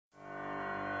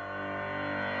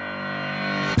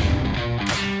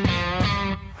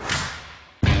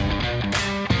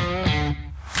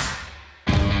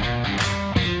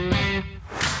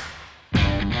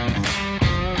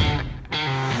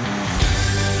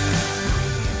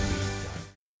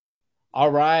All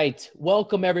right.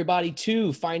 Welcome, everybody,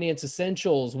 to Finance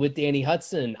Essentials with Danny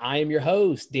Hudson. I am your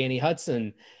host, Danny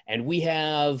Hudson, and we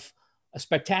have a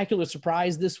spectacular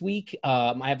surprise this week.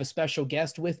 I have a special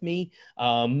guest with me.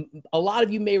 A lot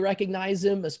of you may recognize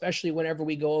him, especially whenever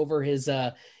we go over his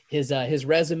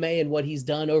resume and what he's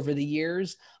done over the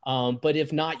years. But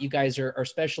if not, you guys are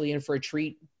especially in for a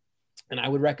treat. And I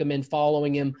would recommend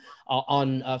following him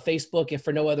on Facebook, if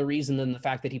for no other reason than the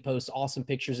fact that he posts awesome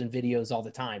pictures and videos all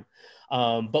the time.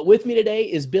 But with me today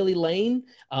is Billy Lane.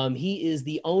 He is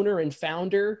the owner and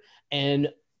founder, and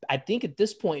I think at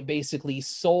this point, basically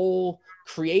sole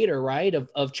creator, right,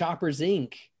 of Choppers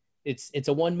Inc. It's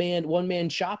a one man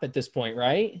shop at this point,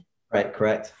 right? Right,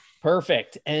 correct.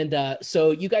 Perfect. And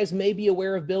so you guys may be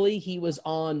aware of Billy. He was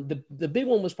on the big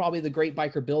one was probably the Great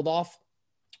Biker Build Off,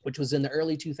 which was in the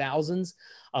early 2000s.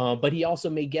 But he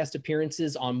also made guest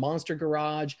appearances on Monster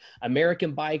Garage,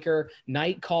 American Biker,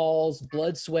 Night Calls,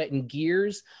 Blood, Sweat, and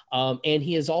Gears. And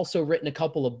he has also written a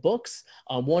couple of books.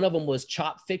 One of them was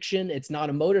Chop Fiction. It's not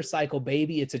a motorcycle,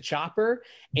 baby. It's a chopper.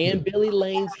 And Billy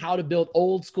Lane's How to Build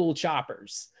Old School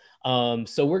Choppers.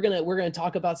 So we're gonna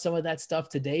talk about some of that stuff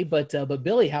today. But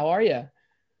Billy, how are you?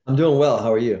 I'm doing well.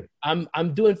 How are you?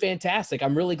 I'm doing fantastic.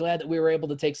 I'm really glad that we were able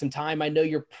to take some time. I know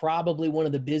you're probably one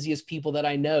of the busiest people that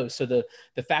I know. So the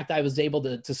fact I was able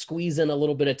to squeeze in a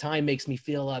little bit of time makes me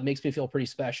feel pretty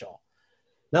special.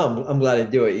 No, I'm glad to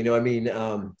do it.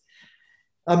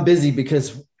 I'm busy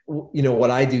because what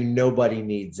I do, nobody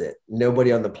needs it.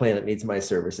 Nobody on the planet needs my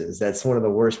services. That's one of the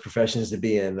worst professions to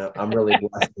be in. I'm really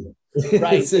blessed.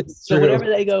 Right. It's So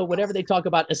true. whenever they talk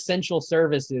about essential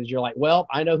services, you're like, well,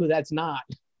 I know who that's not.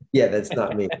 Yeah, that's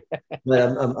not me. But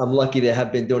I'm lucky to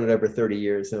have been doing it over 30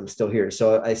 years and I'm still here.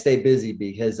 So I stay busy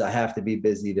because I have to be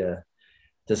busy to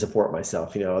support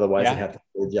myself. Otherwise I'd Yeah. have to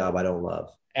do a job I don't love.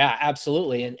 Yeah,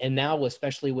 absolutely. And now,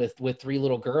 especially with three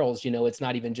little girls, it's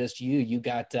not even just you. You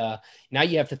got now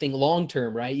you have to think long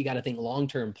term, right? You got to think long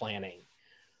term planning.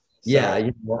 Yeah,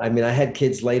 So I mean, I had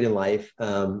kids late in life,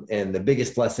 and the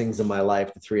biggest blessings of my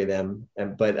life, the three of them.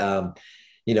 But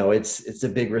it's a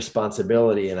big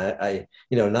responsibility, and I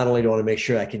not only do I want to make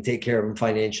sure I can take care of them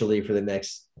financially for the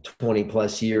next 20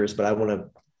 plus years, but I want to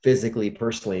physically,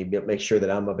 personally make sure that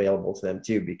I'm available to them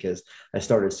too, because I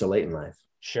started so late in life.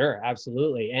 sure,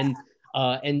 absolutely. And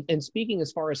speaking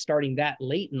as far as starting that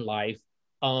late in life,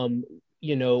 um,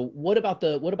 what about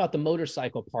the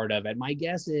motorcycle part of it? My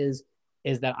guess is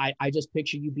that I just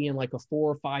picture you being like a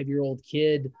 4 or 5 year old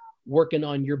kid working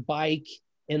on your bike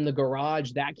in the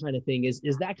garage, that kind of thing. Is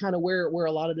that kind of where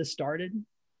a lot of this started?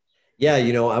 Yeah,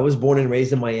 I was born and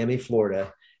raised in Miami,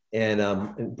 Florida, and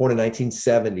born in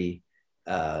 1970.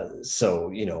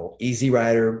 So Easy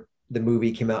Rider, the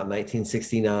movie came out in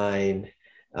 1969,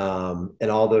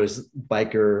 and all those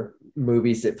biker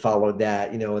movies that followed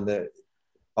that. In the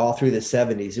all through the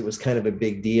 70s, it was kind of a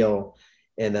big deal.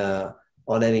 And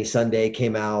On Any Sunday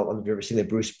came out. Have you ever seen the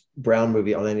Bruce Brown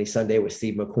movie On Any Sunday with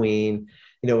Steve McQueen?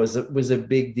 It was a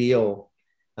big deal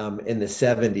in the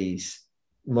 70s.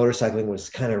 Motorcycling was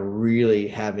kind of really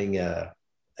having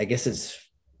I guess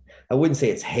I wouldn't say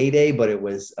it's heyday, but it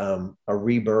was a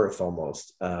rebirth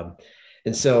almost.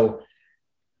 And so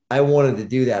I wanted to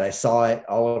do that. I saw it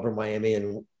all over Miami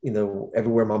and,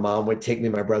 everywhere my mom would take me,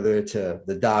 my brother, to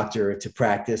the doctor, to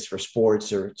practice for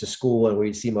sports or to school. And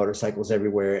we'd see motorcycles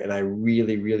everywhere. And I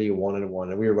really, really wanted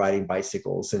one. And we were riding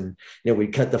bicycles and,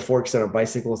 we'd cut the forks on our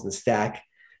bicycles and stack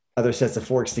other sets of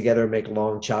forks together and make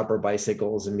long chopper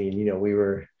bicycles. I mean, we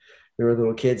were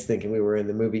little kids thinking we were in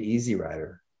the movie Easy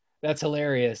Rider. That's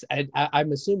hilarious.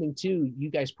 I'm assuming too,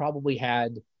 you guys probably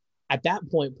had at that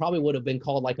point probably would have been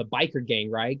called like a biker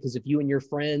gang, right? Because if you and your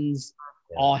friends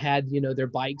Yeah. all had, their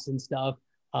bikes and stuff.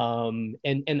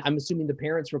 And I'm assuming the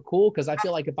parents were cool because I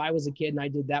feel like if I was a kid and I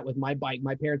did that with my bike,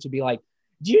 my parents would be like,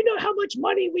 "Do you know how much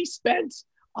money we spent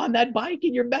on that bike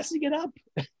and you're messing it up?"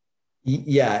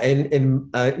 Yeah, and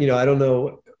I don't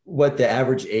know what the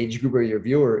average age group of your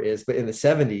viewer is, but in the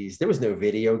 70s, there was no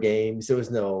video games, there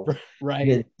was no Right,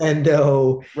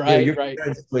 Nintendo. right, Your right.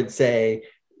 parents would say,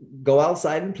 go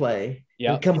outside and play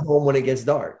and Yep. come home when it gets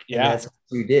dark. And Yeah. that's what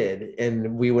we did.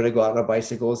 And we would go out on our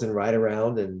bicycles and ride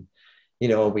around and,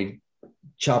 we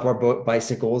chop our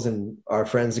bicycles in our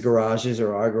friends' garages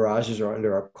or our garages or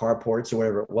under our carports or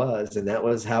whatever it was. And that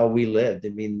was how we lived. I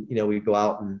mean, we'd go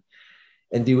out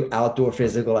and do outdoor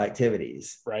physical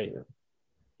activities. Right.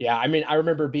 Yeah, I mean, I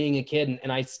remember being a kid,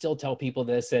 and I still tell people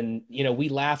this, and we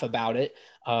laugh about it,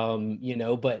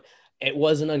 but it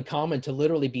wasn't uncommon to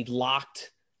literally be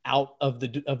locked out of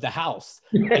the house.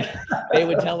 Like they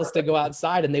would tell us to go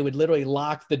outside, and they would literally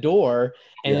lock the door,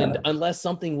 Yeah. and unless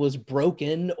something was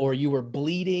broken or you were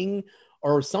bleeding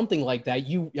or something like that,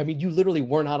 I mean, you literally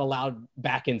were not allowed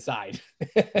back inside.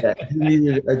 Yeah, you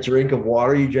needed a drink of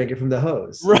water, you drank it from the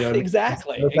hose. You know Right, what I mean?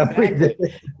 exactly, That's how we exactly.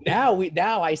 did it.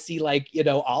 Now I see, like,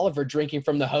 Oliver drinking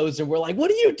from the hose, and we're like,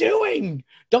 "What are you doing?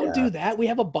 Don't Yeah. do that. We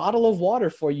have a bottle of water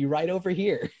for you right over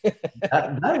here."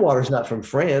 That water's not from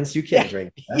France. You Yeah, can't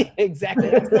drink yeah, that. exactly.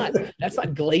 That's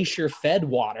not glacier fed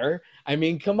water. I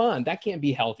mean, come on, that can't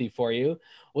be healthy for you.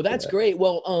 Well, that's Yeah. great.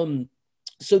 Well,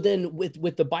 so then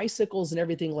with the bicycles and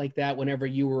everything like that, whenever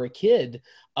you were a kid,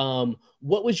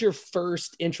 what was your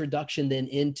first introduction then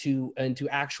into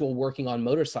actual working on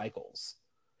motorcycles?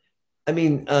 I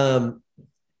mean,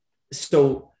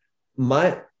 so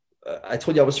my I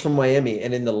told you I was from Miami,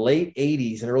 and in the late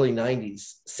 80s and early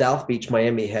 90s, South Beach,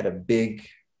 Miami had a big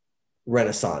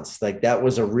renaissance. Like that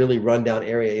was a really rundown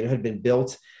area. It had been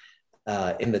built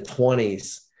in the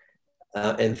 20s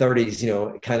and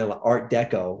 30s, kind of Art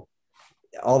Deco.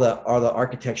 All the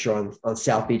architecture on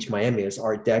South Beach, Miami is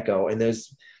Art Deco, and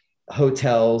there's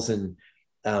hotels and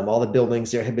all the buildings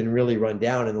there had been really run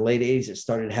down. In the late 80s, it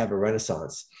started to have a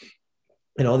renaissance,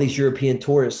 and all these European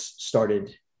tourists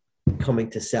started coming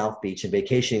to South Beach and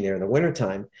vacationing there in the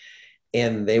wintertime,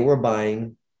 and they were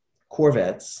buying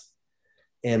Corvettes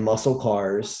and muscle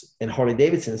cars and Harley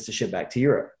Davidsons to ship back to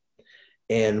Europe.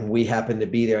 And we happened to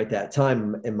be there at that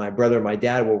time, and my brother and my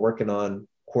dad were working on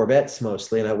Corvettes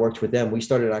mostly, and I worked with them. We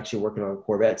started actually working on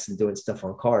Corvettes and doing stuff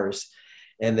on cars.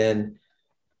 And then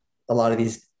a lot of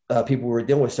these people we were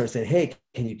dealing with started saying, "Hey,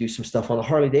 can you do some stuff on a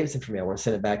Harley Davidson for me? I want to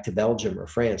send it back to Belgium or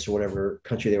France or whatever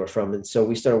country they were from." And so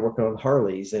we started working on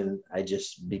Harleys, and I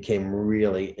just became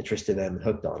really interested in them and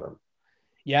hooked on them.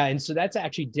 Yeah, and so that's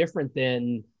actually different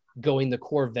than going the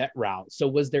Corvette route. So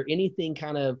was there anything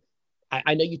kind of,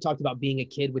 I know you talked about being a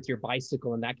kid with your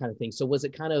bicycle and that kind of thing. So was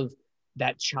it kind of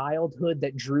that childhood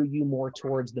that drew you more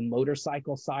towards the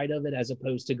motorcycle side of it as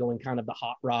opposed to going kind of the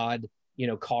hot rod,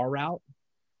 car route?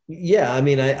 Yeah, I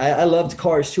mean, I loved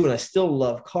cars too, and I still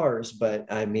love cars.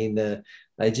 But I mean,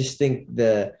 I just think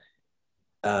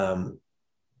um,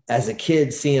 as a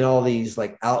kid, seeing all these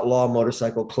like outlaw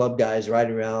motorcycle club guys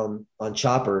riding around on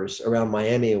choppers around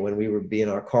Miami when we would be in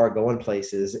our car going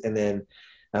places, and then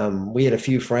we had a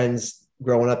few friends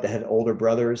growing up that had older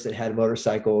brothers that had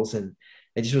motorcycles, and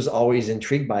I just was always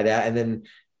intrigued by that. And then,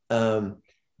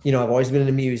 I've always been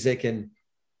into music, and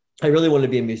I really wanted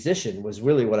to be a musician. Was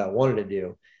really what I wanted to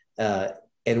do.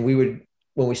 And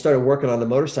when we started working on the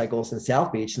motorcycles in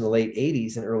South Beach in the late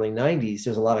 80s and early 90s,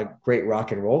 there's a lot of great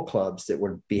rock and roll clubs that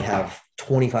would have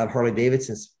 25 Harley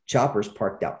Davidson's choppers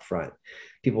parked out front,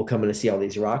 people coming to see all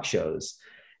these rock shows.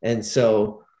 And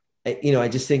so, I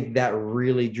just think that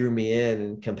really drew me in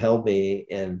and compelled me,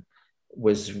 and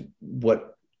was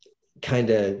what kind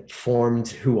of formed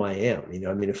who I am.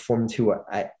 It formed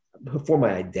formed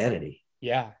my identity.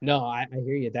 Yeah, no, I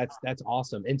hear you. That's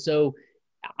awesome. And so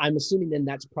I'm assuming then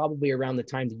that's probably around the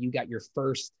time that you got your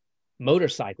first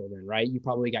motorcycle then, right? You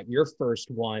probably got your first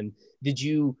one.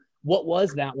 What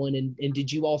was that one? And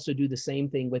did you also do the same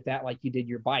thing with that, like you did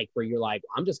your bike, where you're like,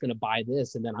 I'm just going to buy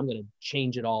this and then I'm going to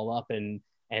change it all up and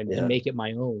Yeah. make it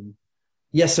my own?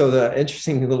 Yeah. So the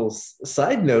interesting little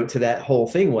side note to that whole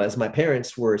thing was my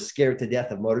parents were scared to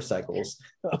death of motorcycles.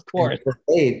 Of course.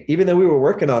 Even though we were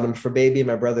working on them, for baby and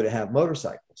my brother to have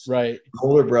motorcycles. Right. My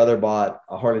older brother bought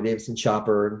a Harley Davidson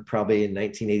chopper probably in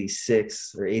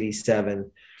 1986 or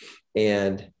 87.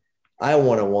 And I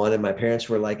wanted one, and my parents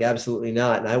were like, absolutely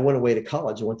not. And I went away to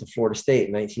college. I went to Florida State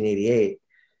in 1988.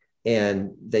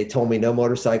 And they told me no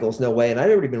motorcycles, no way. And I'd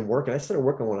already been working. I started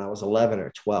working when I was 11 or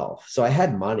 12. So I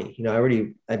had money,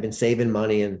 I'd been saving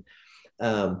money. And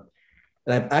I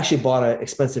actually bought an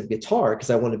expensive guitar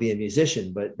because I wanted to be a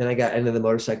musician. But then I got into the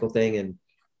motorcycle thing. And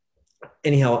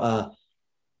anyhow,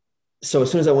 so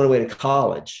as soon as I went away to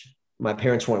college, my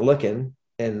parents weren't looking,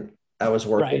 and I was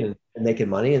working Right. and making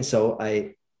money. And so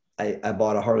I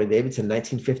bought a Harley Davidson,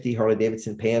 1950 Harley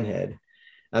Davidson Panhead.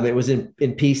 It was in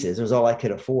pieces. It was all I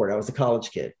could afford. I was a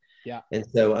college kid. Yeah. And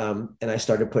so, and I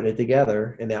started putting it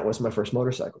together, and that was my first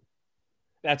motorcycle.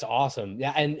 That's awesome.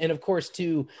 Yeah. And of course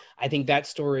too, I think that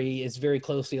story is very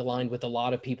closely aligned with a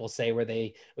lot of people say where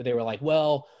they were like,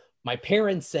 well, my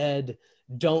parents said,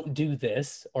 don't do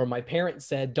this, or my parents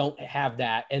said, don't have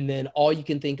that. And then all you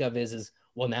can think of is,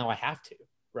 well, now I have to,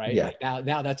 right? Yeah. Like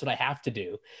now that's what I have to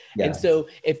do. Yeah. And so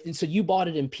so you bought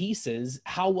it in pieces.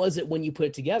 How was it when you put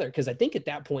it together? Because I think at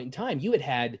that point in time, you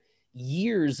had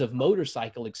years of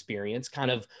motorcycle experience,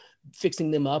 kind of fixing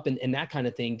them up and that kind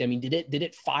of thing. I mean, did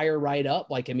it fire right up?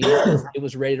 Like, I mean, it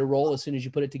was ready to roll as soon as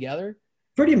you put it together?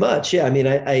 Pretty much. Yeah. I mean,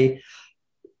 I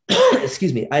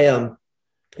excuse me. I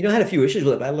had a few issues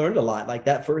with it, but I learned a lot. Like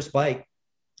that first bike,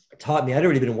 taught me. I'd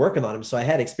already been working on them, so I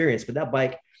had experience. But that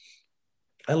bike,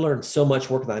 I learned so much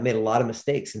working on it. I made a lot of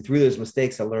mistakes, and through those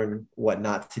mistakes, I learned what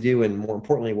not to do, and more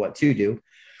importantly, what to do.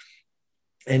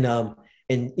 And I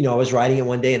was riding it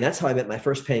one day, and that's how I met my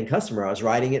first paying customer. I was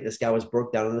riding it. This guy was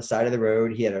broke down on the side of the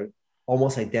road. He had a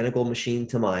almost identical machine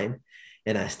to mine,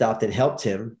 and I stopped and helped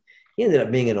him. He ended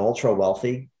up being an ultra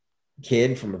wealthy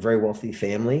kid from a very wealthy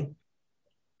family,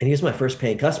 and he was my first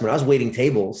paying customer. I was waiting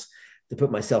tables to put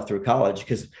myself through college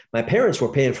because my parents were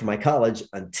paying for my college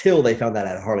until they found out I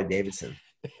had a Harley Davidson.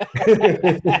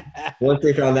 Once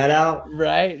they found that out,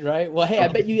 right, right. Well, hey, I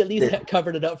bet you at least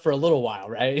covered it up for a little while,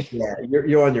 right? Yeah,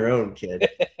 you're on your own, kid.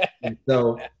 And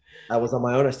so I was on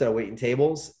my own. I started waiting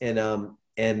tables, and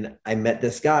I met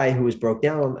this guy who was broke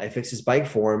down. I fixed his bike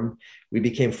for him. We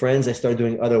became friends. I started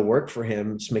doing other work for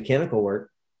him, just mechanical work,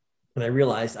 and I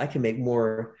realized I can make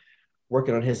more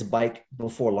working on his bike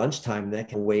before lunchtime than I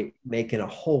can making a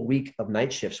whole week of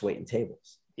night shifts waiting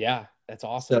tables. Yeah, that's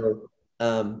awesome.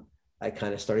 So I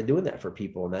kind of started doing that for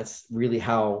people, and that's really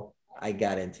how I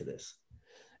got into this.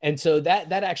 And so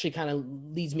that actually kind of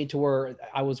leads me to where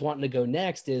I was wanting to go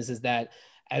next is that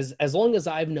as long as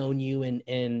I've known you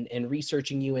and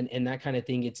researching you and that kind of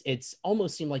thing, it's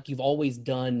almost seemed like you've always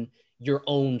done your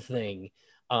own thing.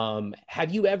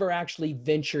 Have you ever actually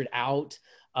ventured out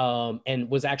and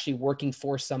was actually working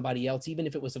for somebody else, even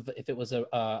if it was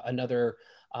another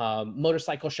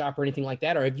motorcycle shop or anything like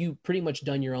that? Or have you pretty much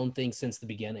done your own thing since the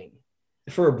beginning?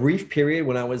 For a brief period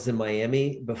when I was in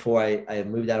Miami, before I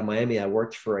moved out of Miami, I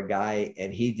worked for a guy,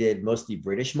 and he did mostly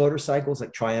British motorcycles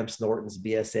like Triumphs, Nortons,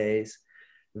 BSAs,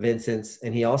 Vincents,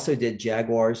 and he also did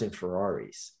Jaguars and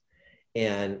Ferraris.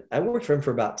 And I worked for him for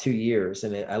about 2 years,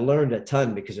 and I learned a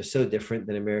ton because they're so different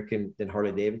than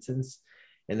Harley Davidsons.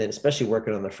 And then especially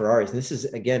working on the Ferraris. And this is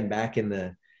again back in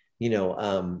the,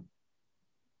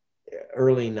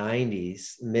 early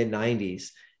 90s, mid 90s,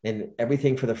 and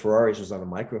everything for the Ferraris was on a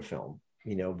microfilm,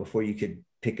 before you could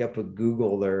pick up a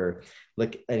Google or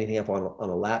look anything up on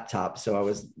a laptop. So I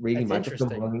was reading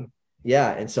microfilm.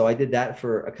 Yeah. And so I did that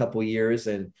for a couple of years,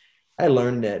 and I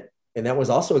learned that, and that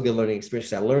was also a good learning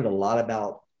experience. I learned a lot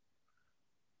about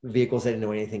vehicles I didn't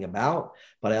know anything about,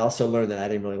 but I also learned that I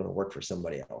didn't really want to work for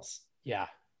somebody else. Yeah.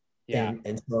 Yeah.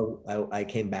 And so I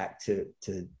came back to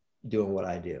doing what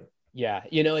I do. Yeah.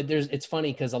 It's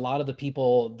funny because a lot of the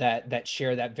people that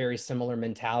share that very similar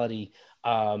mentality,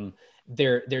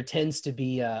 there tends to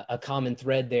be a common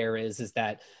thread there is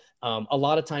that a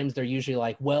lot of times they're usually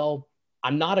like, well,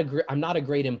 I'm not a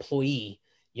great employee.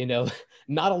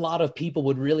 Not a lot of people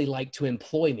would really like to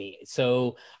employ me.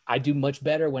 So I do much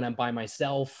better when I'm by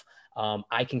myself.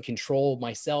 I can control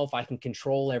myself. I can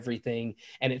control everything.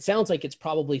 And it sounds like it's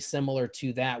probably similar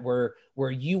to that where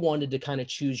you wanted to kind of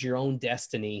choose your own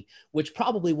destiny, which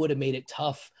probably would have made it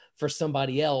tough for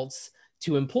somebody else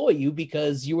to employ you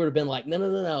because you would have been like,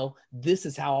 no. This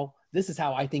is how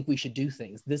I think we should do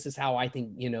things. This is how I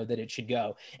think, that it should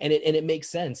go. And it makes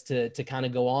sense to kind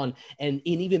of go on. And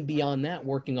even beyond that,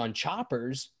 working on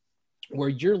choppers where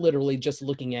you're literally just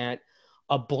looking at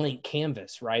a blank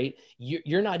canvas, right?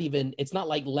 You're not even, it's not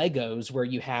like Legos where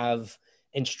you have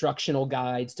instructional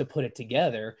guides to put it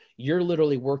together. You're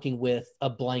literally working with a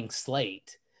blank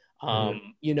slate,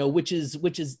 which is,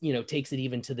 takes it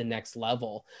even to the next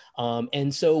level.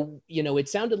 And so, it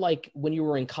sounded like when you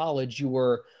were in college, you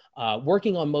were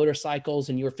working on motorcycles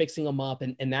and you were fixing them up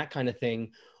and that kind of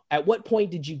thing. At what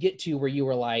point did you get to where you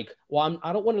were like, well,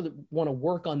 I don't want to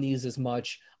work on these as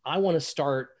much. I want to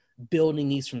start building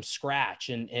these from scratch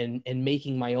and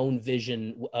making my own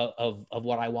vision of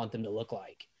what I want them to look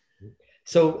like.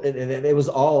 So it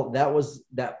was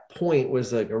that point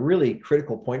was like a really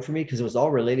critical point for me because it was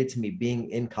all related to me being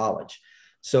in college.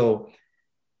 So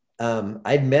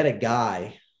I'd met a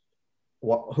guy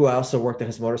who I also worked on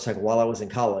his motorcycle while I was in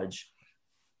college,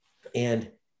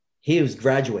 and he was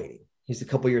graduating. He's a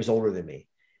couple years older than me.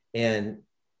 And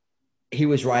he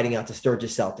was riding out to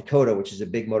Sturgis, South Dakota, which is a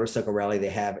big motorcycle rally they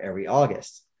have every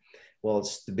August. Well,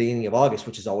 it's the beginning of August,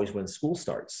 which is always when school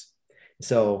starts.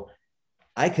 So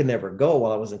I could never go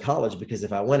while I was in college because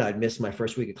if I went, I'd miss my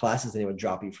first week of classes and they would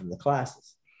drop you from the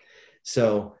classes.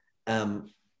 So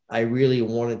I really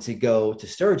wanted to go to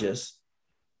Sturgis,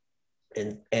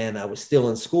 and I was still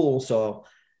in school. So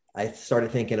I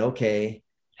started thinking, okay,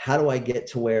 how do I get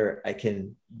to where I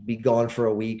can be gone for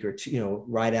a week or two,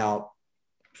 ride out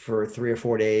for 3 or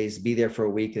 4 days, be there for a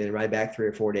week, and then ride back 3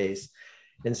 or 4 days.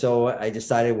 And so I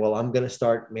decided, well, I'm going to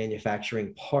start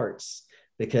manufacturing parts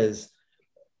because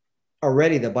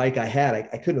already the bike I had,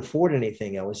 I couldn't afford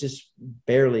anything. I was just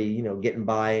barely, getting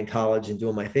by in college and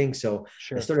doing my thing. So I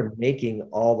Sure. started making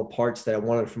all the parts that I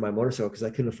wanted for my motorcycle because I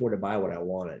couldn't afford to buy what I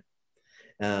wanted.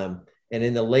 And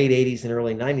in the late 80s and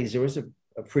early 90s, there was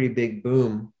a pretty big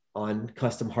boom on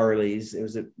custom Harleys. It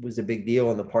was a big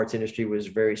deal, and the parts industry was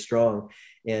very strong,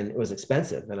 and it was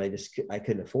expensive, and I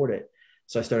couldn't afford it.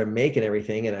 So I started making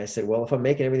everything, and I said, well, if I'm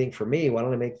making everything for me, why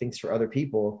don't I make things for other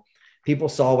people? People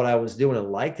saw what I was doing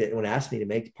and liked it and would ask me to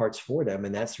make parts for them.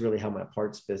 And that's really how my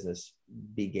parts business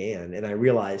began. And I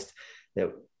realized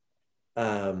that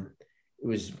I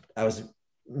was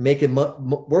working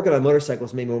on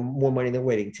motorcycles made more money than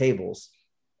waiting tables.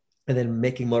 And then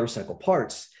making motorcycle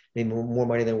parts made more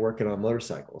money than working on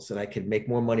motorcycles. And I could make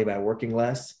more money by working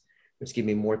less, which gave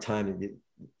me more time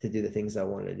to do the things I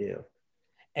wanted to do.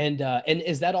 And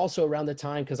is that also around the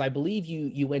time, because I believe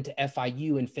you went to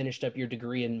FIU and finished up your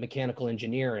degree in mechanical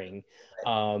engineering?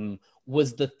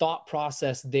 Was the thought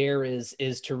process there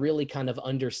is to really kind of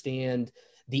understand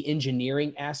the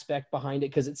engineering aspect behind it?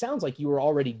 Because it sounds like you were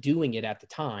already doing it at the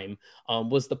time.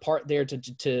 Was the part there to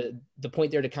the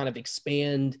point there to kind of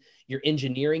expand your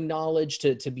engineering knowledge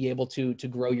to be able to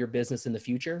grow your business in the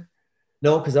future?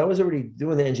 No, because I was already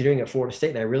doing the engineering at Florida State,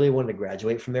 and I really wanted to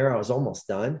graduate from there. I was almost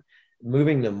done.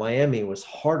 Moving to Miami was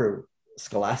harder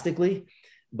scholastically,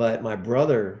 but my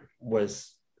brother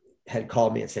had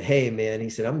called me and said, "Hey, man," he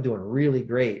said, "I'm doing really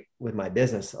great with my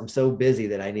business. I'm so busy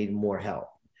that I need more help,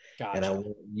 and Gotcha.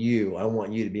 I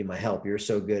want you to be my help. You're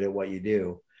so good at what you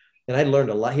do." And I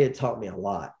learned a lot. He had taught me a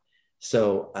lot.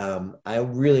 So I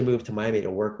really moved to Miami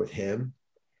to work with him.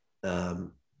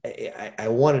 I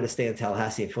wanted to stay in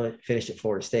Tallahassee and finish at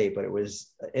Florida State, but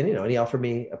and he offered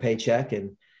me a paycheck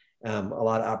and a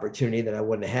lot of opportunity that I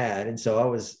wouldn't have had. And so I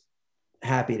was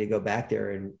happy to go back there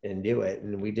and do it.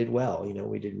 And we did well,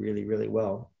 we did really, really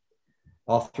well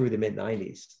all through the mid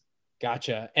 90s.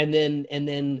 Gotcha. And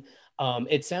then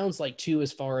it sounds like too,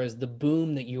 as far as the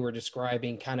boom that you were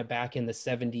describing kind of back in the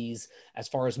 70s, as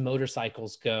far as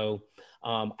motorcycles go,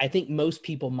 I think most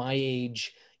people my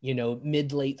age,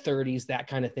 mid late 30s, that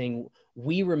kind of thing,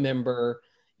 we remember,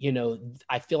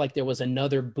 I feel like there was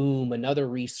another boom, another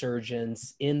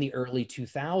resurgence in the early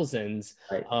 2000s,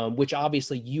 Right. which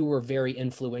obviously you were very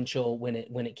influential when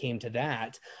it came to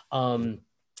that.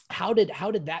 How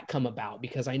did that come about?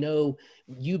 Because I know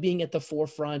you being at the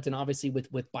forefront, and obviously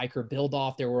with Biker Build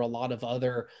Off, there were a lot of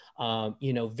other,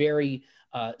 very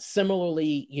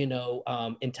similarly,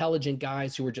 intelligent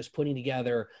guys who were just putting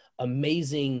together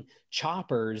amazing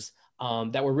choppers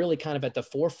that were really kind of at the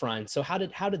forefront. So how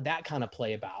did that kind of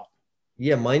play about?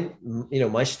 Yeah,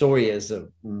 my story is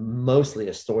mostly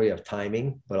a story of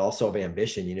timing, but also of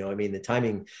ambition. The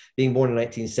timing, being born in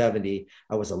 1970,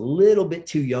 I was a little bit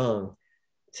too young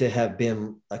to have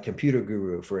been a computer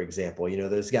guru, for example.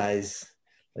 Those guys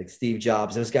like Steve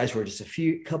Jobs, those guys were just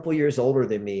couple years older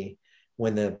than me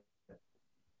when the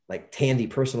Tandy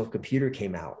personal computer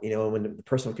came out, when the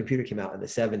personal computer came out in the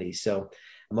 70s. So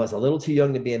I was a little too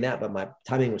young to be in that, but my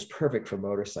timing was perfect for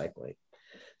motorcycling.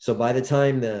 So by the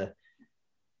time the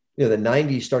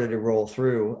 90s started to roll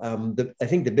through, I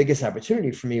think the biggest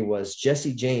opportunity for me was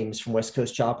Jesse James from West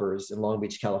Coast Choppers in Long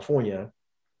Beach, California,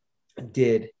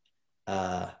 did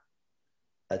a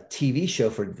TV show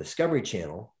for the Discovery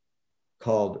Channel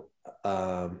called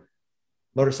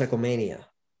Motorcycle Mania.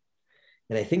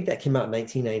 And I think that came out in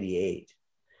 1998.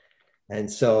 And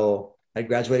so I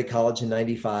graduated college in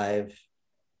 95,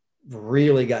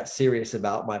 really got serious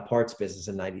about my parts business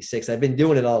in 96. I've been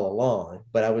doing it all along,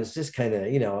 but I was just kind of,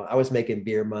 I was making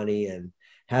beer money and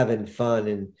having fun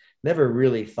and never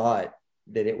really thought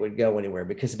that it would go anywhere,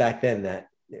 because back then that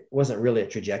it wasn't really a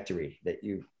trajectory that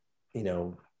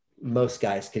most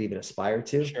guys could even aspire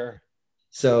to. Sure.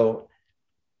 So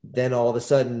then all of a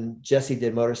sudden Jesse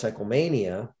did Motorcycle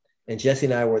Mania, and Jesse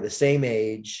and I were the same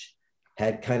age,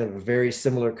 had kind of a very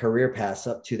similar career paths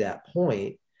up to that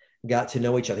point, got to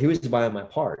know each other. He was buying my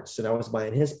parts and I was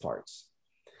buying his parts.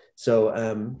 So,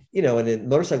 and the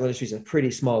motorcycle industry is a pretty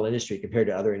small industry compared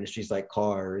to other industries like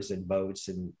cars and boats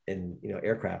and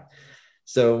aircraft.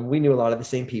 So we knew a lot of the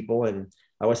same people, and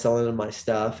I was selling them my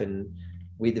stuff, and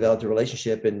we developed a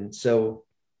relationship. And so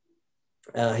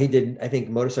he did, I think,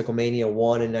 Motorcycle Mania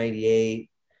 1 in 98.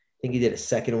 I think he did a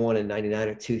second one in 99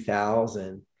 or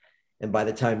 2000. And by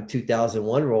the time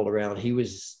 2001 rolled around, he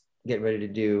was getting ready to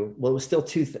do, well, it was still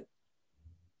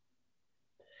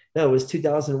no, it was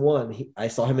 2001. I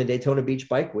saw him in Daytona Beach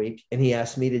Bike Week, and he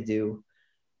asked me to do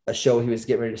a show he was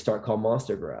getting ready to start called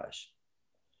Monster Garage.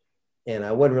 And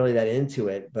I wasn't really that into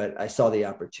it, but I saw the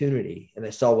opportunity, and I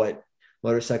saw what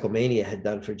Motorcycle Mania had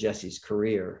done for Jesse's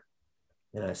career.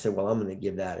 And I said, well, I'm going to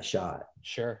give that a shot.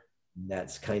 Sure.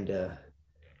 That's kind of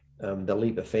the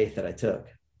leap of faith that I took.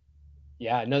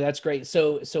 Yeah, no, that's great.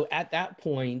 So at that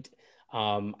point,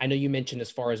 I know you mentioned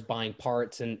as far as buying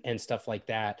parts and stuff like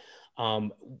that.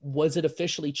 Was it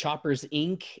officially Choppers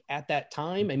Inc. at that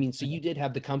time? I mean, so you did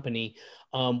have the company.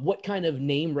 What kind of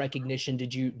name recognition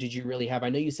did you really have? I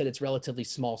know you said it's relatively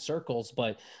small circles,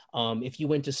 but if you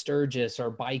went to Sturgis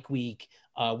or Bike Week,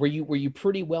 were you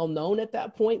pretty well known at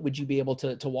that point? Would you be able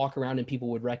to walk around and people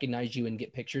would recognize you and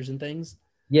get pictures and things?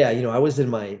 Yeah, I was in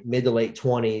my mid to late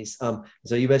 20s.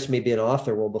 So you mentioned me being an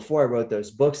author. Well, before I wrote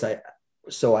those books,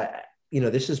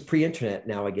 this is pre-internet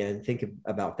now again. Think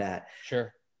about that.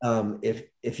 Sure.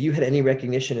 If you had any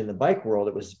recognition in the bike world,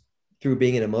 it was through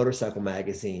being in a motorcycle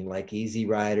magazine like Easy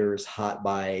Riders, Hot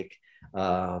Bike,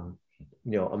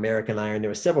 American Iron. There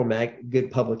were several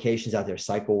good publications out there,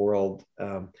 Cycle World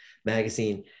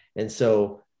magazine. And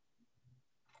so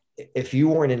if you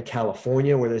weren't in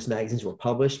California where those magazines were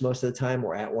published most of the time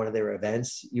or at one of their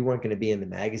events, you weren't going to be in the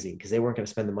magazine because they weren't going to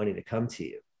spend the money to come to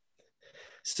you.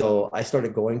 So I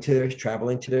started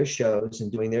traveling to their shows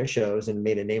and doing their shows and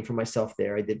made a name for myself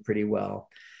there. I did pretty well.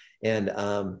 And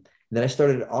then I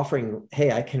started offering,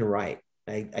 hey, I can write.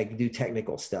 I can do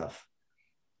technical stuff.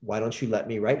 Why don't you let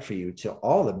me write for you to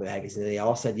all the magazines? And they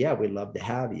all said, yeah, we'd love to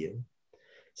have you.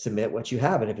 Submit what you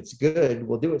have. And if it's good,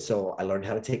 we'll do it. So I learned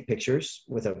how to take pictures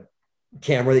with a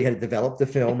camera that you had to develop the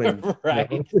film. And right.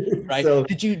 Right. So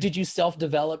did you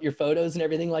self-develop your photos and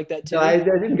everything like that too? No, I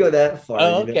didn't go that far.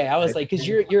 Oh, okay. I was like, because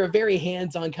you're a very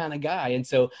hands-on kind of guy. And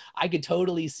so I could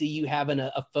totally see you having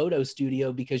a photo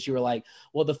studio because you were like,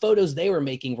 well, the photos they were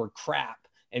making were crap.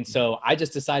 And so I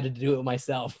just decided to do it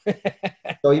myself.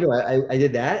 So, I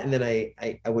did that. And then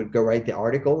I would go write the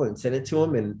article and send it to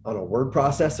them and on a word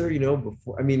processor,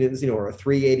 before, it was, or a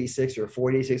 386 or a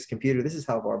 486 computer. This is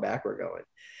how far back we're going.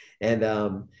 And,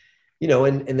 and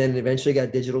then eventually got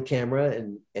a digital camera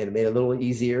and it made it a little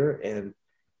easier. And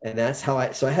that's how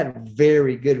I had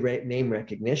very good name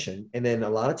recognition. And then a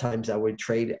lot of times I would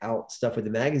trade out stuff with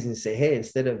the magazine and say, hey,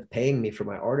 instead of paying me for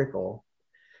my article,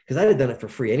 because I had done it for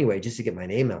free anyway, just to get my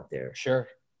name out there. Sure.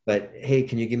 But hey,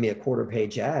 can you give me a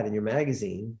quarter-page ad in your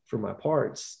magazine for my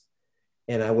parts?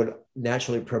 And I would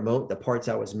naturally promote the parts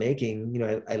I was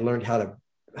making. I learned how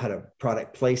to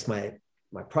product place my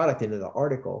product into the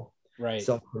article. Right.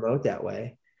 Self-promote that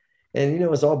way. And, it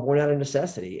was all born out of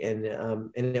necessity. And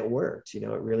it worked. It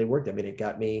really worked. It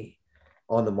got me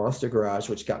on the Monster Garage,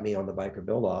 which got me on the Biker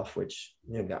Build Off, which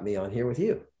got me on here with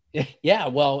you. Yeah,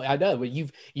 well, I know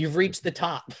you've reached the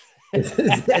top. Once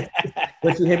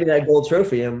you hand me that gold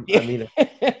trophy, I'm hanging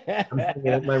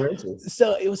up my wrenches.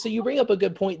 So you bring up a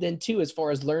good point then too, as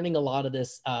far as learning a lot of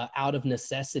this out of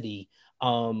necessity.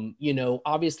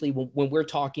 Obviously when we're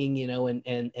talking,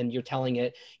 and you're telling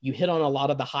it, you hit on a lot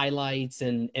of the highlights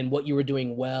and what you were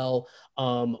doing well.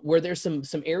 Were there some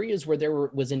areas where there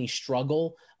was any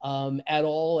struggle at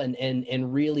all?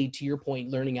 And really, to your point,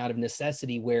 learning out of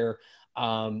necessity where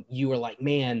you were like,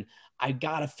 man, I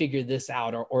got to figure this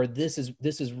out, or this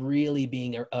is really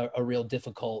being a real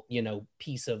difficult,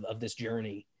 piece of this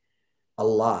journey. A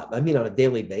lot. On a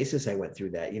daily basis, I went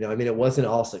through that. It wasn't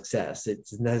all success. It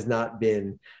has not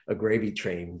been a gravy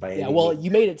train by any means.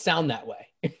 You made it sound that way.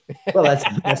 Well,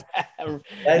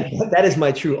 that is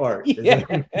my true art. Yeah.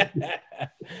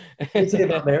 It's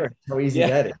about marriage. How easy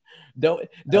that is.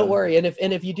 Don't worry. And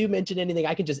if you do mention anything,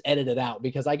 I can just edit it out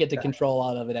because I get to control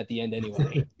all of it at the end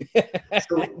anyway.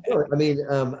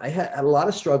 I had a lot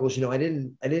of struggles. I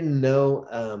didn't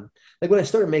know, like when I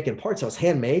started making parts, I was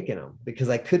hand making them because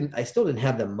I still didn't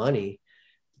have the money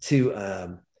to,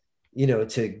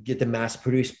 to get them mass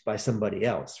produced by somebody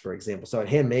else, for example. So I'd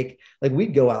hand make, like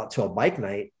we'd go out to a bike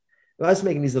night. I was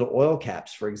making these little oil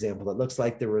caps, for example, that looks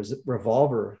like there was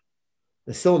revolver,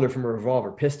 the cylinder from a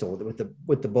revolver pistol with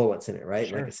the bullets in it, right?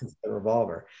 Sure. Like a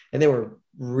revolver. And they were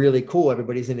really cool.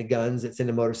 Everybody's into guns. It's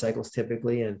into motorcycles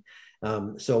typically. And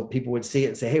so people would see it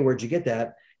and say, hey, where'd you get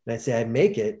that? And I'd say, I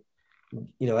make it,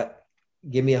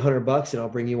 give me $100 and I'll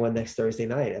bring you one next Thursday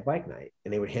night at bike night.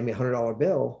 And they would hand me $100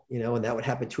 bill, and that would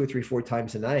happen 2 or 3, 4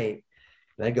 times a night.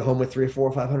 And I'd go home with $300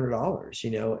 or $400 or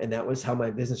 $500, and that was how my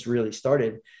business really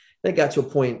started. And it got to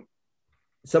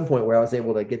some point where I was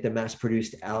able to get them mass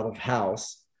produced out of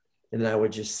house, and then I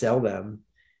would just sell them.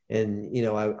 And,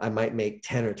 I might make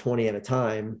 10 or 20 at a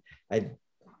time. I'd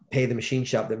pay the machine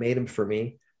shop that made them for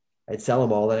me. I'd sell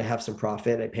them all. Then I have some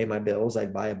profit. I'd pay my bills.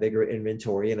 I'd buy a bigger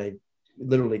inventory, and I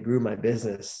literally grew my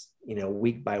business,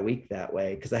 week by week that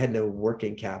way. Cause I had no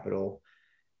working capital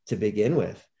to begin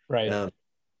with. Right.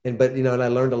 And I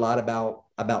learned a lot about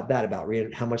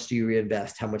that, how much do you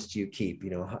reinvest? How much do you keep,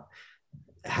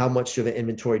 how much of an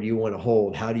inventory do you want to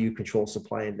hold? How do you control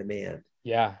supply and demand?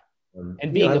 Yeah. And You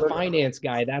know, being I a learned, finance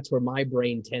guy, that's where my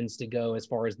brain tends to go as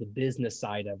far as the business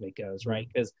side of it goes, right?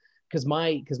 Because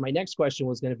my next question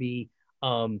was going to be,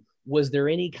 was there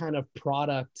any kind of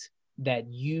product that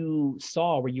you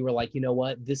saw where you were like, you know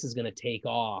what, this is going to take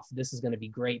off, this is going to be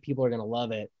great, people are going to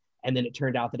love it, and then it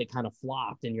turned out that it kind of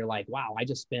flopped, and you're like, wow, I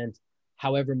just spent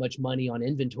however much money on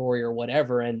inventory or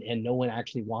whatever, and no one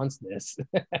actually wants this.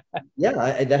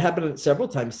 yeah, that happened several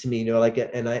times to me, you know, like,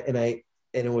 and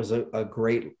it was a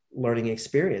great learning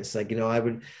experience. Like, you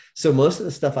know, so most of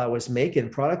the stuff I was making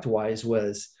product wise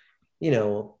was, you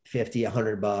know, 50,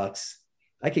 $100.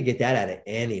 I could get that out of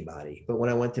anybody. But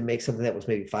when I went to make something that was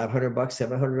maybe $500,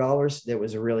 $700, it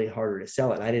was really harder to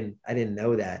sell it. I didn't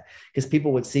know that, because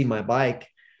people would see my bike.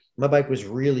 My bike was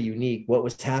really unique. What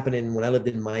was happening when I lived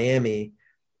in Miami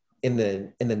in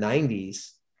the 90s,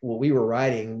 what we were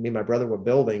riding, me and my brother were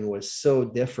building, was so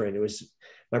different. It was,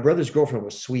 my brother's girlfriend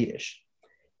was Swedish,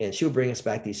 and she would bring us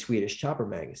back these Swedish chopper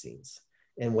magazines.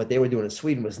 And what they were doing in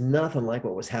Sweden was nothing like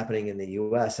what was happening in the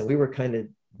US. And we were kind of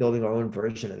building our own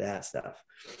version of that stuff.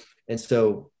 And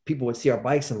so people would see our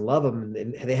bikes and love them,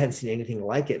 and they hadn't seen anything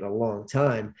like it in a long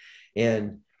time.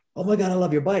 And oh my God, I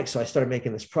love your bike. So I started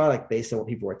making this product based on what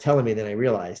people were telling me. Then I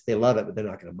realized they love it, but they're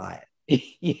not going to buy it.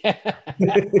 Yeah,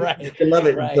 right, I love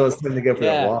it until right. it's time to go for a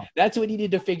Yeah, walk. that's what you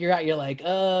need to figure out. You're like,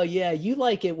 oh, yeah, you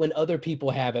like it when other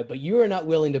people have it, but you are not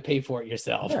willing to pay for it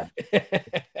yourself. Yeah.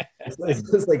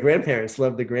 It's like grandparents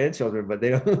love the grandchildren, but they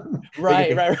don't. They get Right,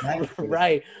 the right, back.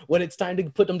 right. When it's time to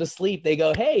put them to sleep, they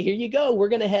go, hey, here you go. We're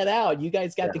going to head out. You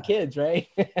guys got the Yeah. kids, right?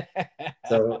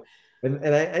 So,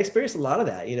 and I experienced a lot of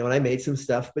that, you know, and I made some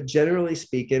stuff, but generally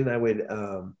speaking, I would,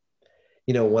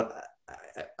 you know, what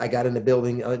I got into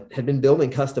building, I had been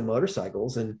building custom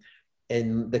motorcycles, and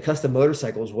the custom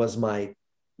motorcycles was my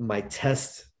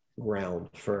test ground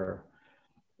for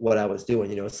what I was doing.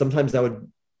 You know, sometimes I would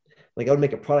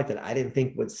make a product that I didn't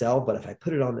think would sell, but if I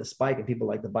put it on this bike and people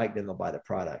like the bike, then they'll buy the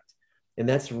product. And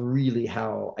that's really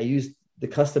how I used the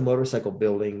custom motorcycle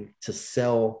building to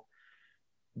sell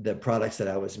the products that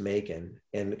I was making.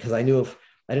 And because I knew if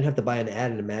I didn't have to buy an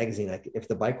ad in a magazine, if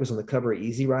the bike was on the cover of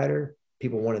Easy Rider,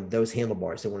 people wanted those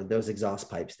handlebars, they wanted those exhaust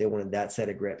pipes, they wanted that set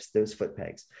of grips, those foot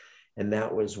pegs. And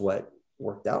that was what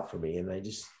worked out for me. And I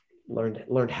just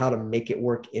learned how to make it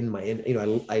work in my, you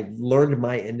know, I learned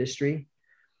my industry.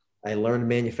 I learned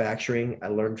manufacturing, I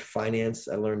learned finance,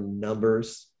 I learned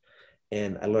numbers,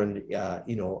 and I learned,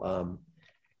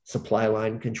 supply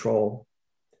line control,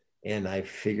 and I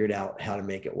figured out how to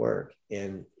make it work.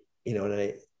 And, you know,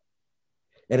 and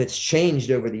it's changed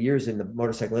over the years in the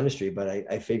motorcycle industry, but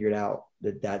I figured out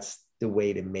that that's the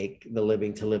way to make the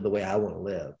living, to live the way I want to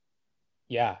live.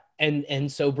 Yeah.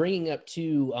 And so bringing up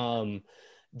to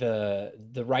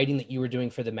the writing that you were doing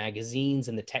for the magazines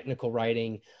and the technical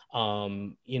writing,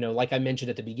 you know, like I mentioned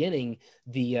at the beginning,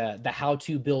 the how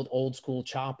to build old school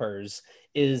choppers,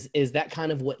 is that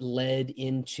kind of what led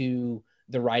into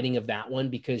the writing of that one,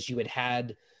 because you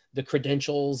had the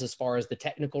credentials as far as the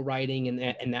technical writing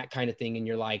and that kind of thing, and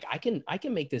you're like, I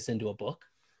can make this into a book.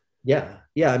 Yeah.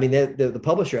 Yeah. I mean, the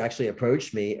publisher actually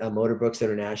approached me, Motor Books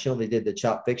International. They did the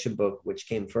Chop Fiction book, which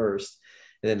came first,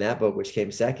 and then that book, which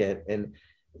came second. And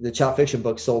the Chop Fiction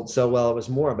book sold so well. It was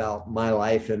more about my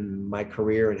life and my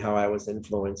career and how I was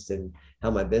influenced and how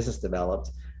my business developed.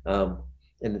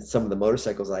 And some of the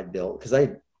motorcycles I built, because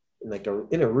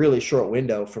in a really short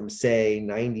window from say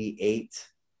 98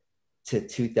 to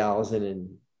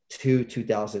 2002,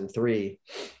 2003,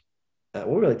 well,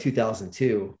 really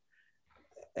 2002,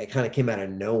 I kind of came out of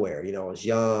nowhere. You know, I was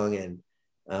young, and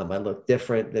I looked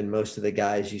different than most of the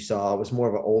guys you saw. It was more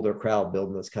of an older crowd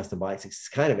building those custom bikes. It's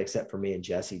kind of, except for me and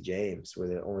Jesse James, were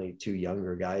the only two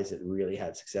younger guys that really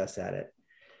had success at it.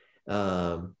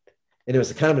 And it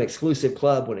was a kind of an exclusive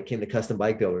club when it came to custom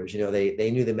bike builders. You know, they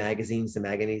knew the magazines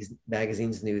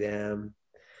knew them.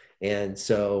 And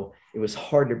so it was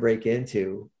hard to break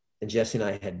into, and Jesse and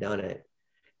I had done it.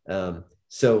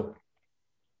 So,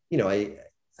 you know, I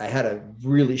had a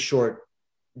really short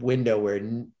window where,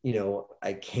 you know,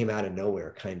 I came out of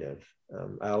nowhere kind of,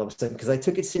 all of a sudden, because I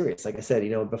took it serious. Like I said,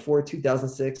 you know, before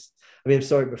 2006,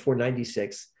 before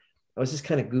 96, I was just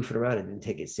kind of goofing around and didn't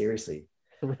take it seriously.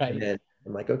 Right. And then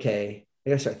I'm like, okay, I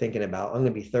gotta start thinking about, I'm going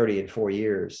to be 30 in 4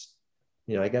 years.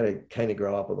 You know, I got to kind of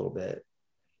grow up a little bit.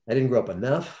 I didn't grow up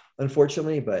enough,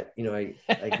 unfortunately, but you know, I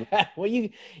well, you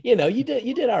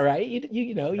did all right.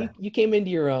 You came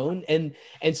into your own, and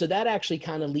so that actually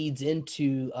kind of leads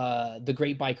into the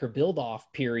Great Biker Build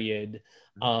Off period.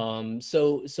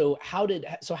 So how did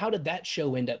that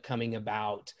show end up coming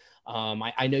about?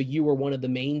 I know you were one of the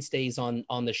mainstays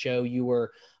on the show. You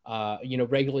were,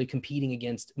 regularly competing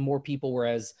against more people,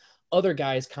 whereas other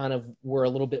guys kind of were a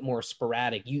little bit more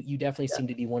sporadic. You definitely seem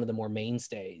to be one of the more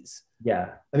mainstays. Yeah.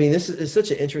 I mean, this is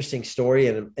such an interesting story,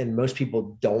 and most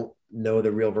people don't know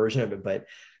the real version of it. But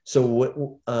so what,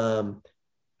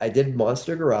 I did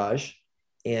Monster Garage,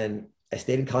 and I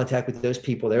stayed in contact with those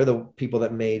people. They're the people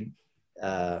that made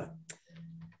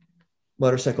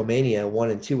Motorcycle Mania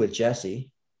 1 and 2 with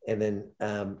Jesse. And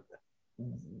then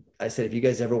I said, if you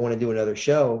guys ever want to do another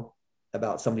show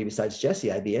about somebody besides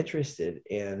Jesse, I'd be interested.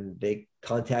 And they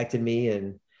contacted me,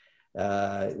 and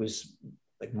it was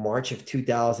like March of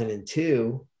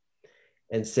 2002,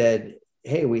 and said,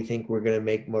 hey, we think we're going to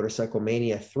make Motorcycle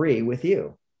Mania 3 with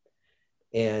you.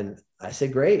 And I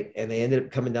said, great. And they ended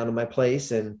up coming down to my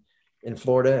place and in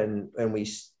Florida. And we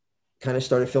kind of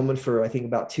started filming for, I think,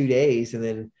 about 2 days. And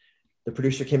then the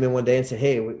producer came in one day and said,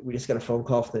 hey, we just got a phone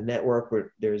call from the network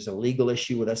where there's a legal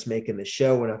issue with us making the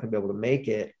show. We're not going to be able to make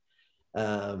it.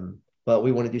 But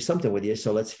we want to do something with you.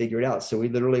 So let's figure it out. So we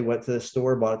literally went to the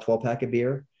store, bought a 12-pack of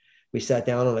beer. We sat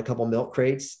down on a couple milk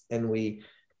crates, and we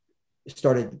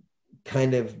started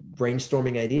kind of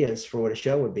brainstorming ideas for what a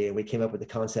show would be. And we came up with the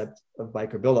concept of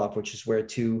Biker Build Off, which is where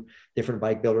 2 different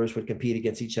bike builders would compete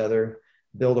against each other,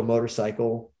 build a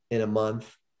motorcycle in a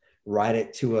month, ride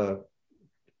it to a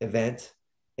event,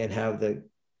 and have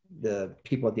the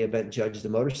people at the event judge the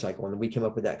motorcycle. And we came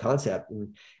up with that concept,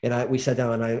 and we sat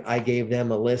down, and I gave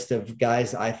them a list of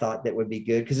guys I thought that would be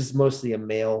good, because it's mostly a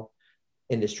male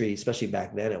industry, especially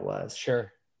back then it was.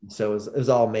 Sure. So it was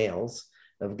all males,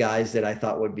 of guys that I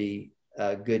thought would be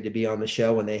good to be on the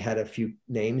show. And they had a few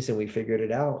names, and we figured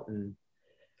it out. And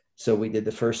so we did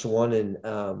the first one in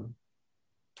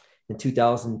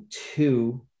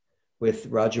 2002 with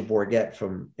Roger Bourget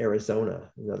from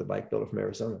Arizona, another bike builder from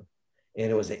Arizona.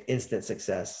 And it was an instant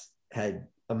success, had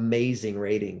amazing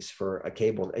ratings for a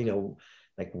cable,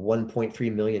 like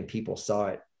 1.3 million people saw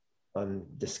it on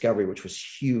Discovery, which was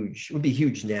huge. It would be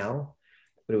huge now,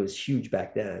 but it was huge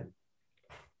back then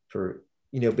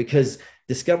because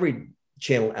Discovery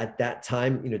Channel at that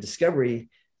time,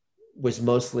 Discovery was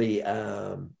mostly,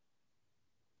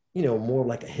 more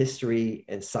like a history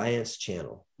and science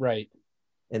channel. Right.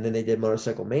 And then they did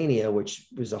Motorcycle Mania, which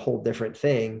was a whole different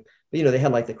thing. But, they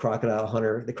had like the Crocodile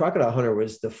Hunter. The Crocodile Hunter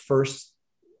was the first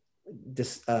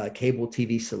cable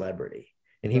TV celebrity,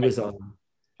 and he was on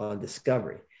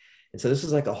Discovery. And so this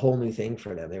was like a whole new thing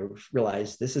for them. They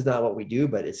realized this is not what we do,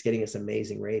 but it's getting us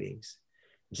amazing ratings,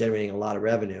 generating a lot of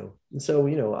revenue. And so,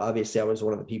 obviously I was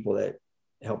one of the people that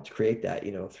helped create that,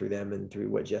 through them and through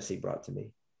what Jesse brought to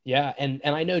me. Yeah. And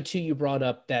I know too, you brought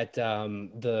up that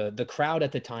the crowd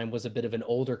at the time was a bit of an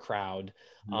older crowd.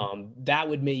 That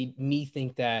would make me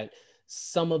think that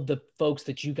some of the folks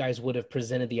that you guys would have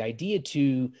presented the idea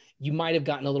to, you might have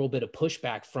gotten a little bit of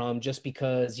pushback from, just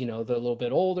because, they're a little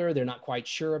bit older, they're not quite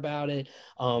sure about it.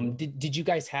 Did you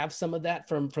guys have some of that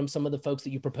from some of the folks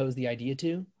that you proposed the idea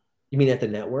to? You mean at the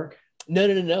network? No.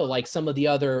 Like some of the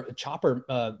other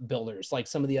chopper builders, like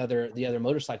some of the other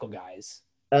motorcycle guys.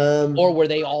 Or were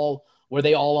they all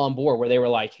on board, where they were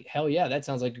like, hell yeah, that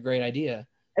sounds like a great idea?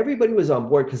 Everybody was on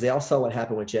board, because they all saw what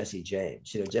happened with Jesse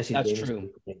James. Jesse That's James. True.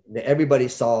 Everybody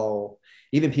saw,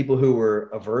 even people who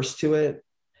were averse to it,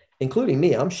 including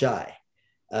me. I'm shy.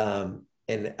 And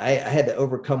I had to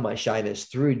overcome my shyness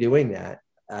through doing that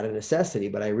out of necessity.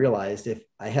 But I realized, if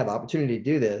I have opportunity to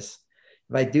do this,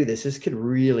 if I do this, this could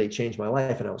really change my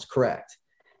life. And I was correct.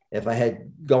 If I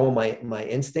had gone with my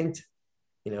instinct,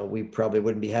 we probably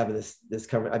wouldn't be having this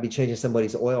conversation. I'd be changing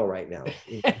somebody's oil right now.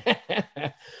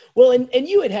 Well, and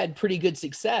you had pretty good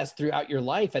success throughout your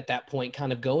life at that point,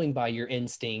 kind of going by your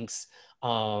instincts,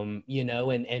 and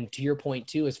to your point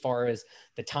too, as far as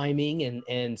the timing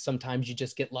and sometimes you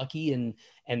just get lucky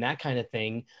and that kind of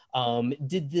thing.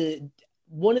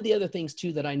 One of the other things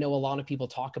too that I know a lot of people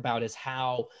talk about is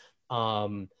how,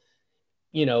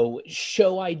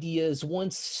 show ideas,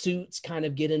 once suits kind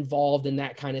of get involved in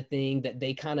that kind of thing, that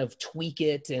they kind of tweak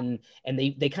it and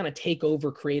they kind of take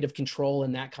over creative control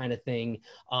and that kind of thing.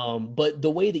 But the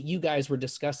way that you guys were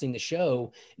discussing the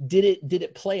show, did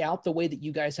it play out the way that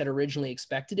you guys had originally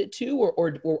expected it to,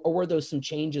 or were those some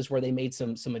changes where they made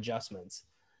some adjustments?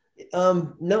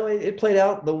 No, it played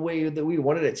out the way that we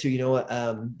wanted it to.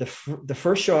 The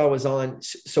first show I was on,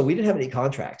 so we didn't have any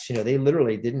contracts. They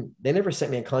literally didn't. They never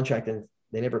sent me a contract, and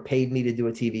they never paid me to do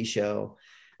a TV show.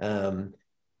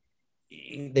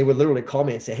 They would literally call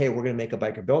me and say, "Hey, we're going to make a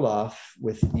Biker Build Off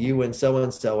with you and so,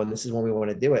 and this is when we want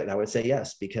to do it." And I would say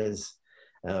yes, because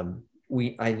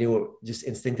I knew just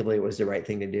instinctively it was the right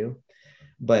thing to do.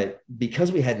 But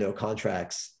because we had no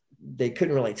contracts, they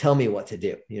couldn't really tell me what to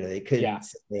do. They couldn't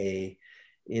say,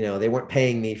 they weren't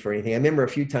paying me for anything. I remember a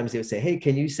few times they would say, hey,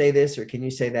 can you say this, or can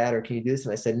you say that, or can you do this?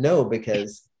 And I said, no,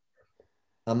 because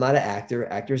I'm not an actor.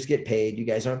 Actors get paid. You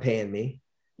guys aren't paying me.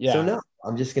 Yeah. So no,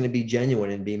 I'm just going to be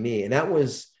genuine and be me. And that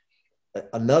was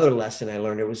another lesson I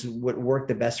learned. It was what worked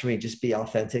the best for me. Just be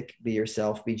authentic, be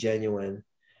yourself, be genuine.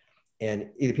 And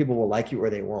either people will like you or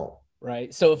they won't.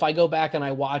 Right. So if I go back and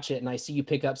I watch it and I see you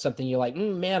pick up something, you're like,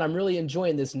 man, I'm really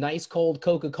enjoying this nice cold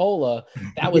Coca-Cola.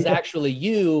 That was actually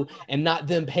you and not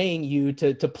them paying you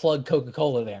to plug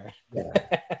Coca-Cola there.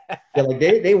 Yeah, like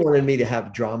they wanted me to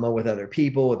have drama with other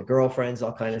people, with girlfriends,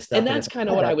 all kind of stuff. And that's kind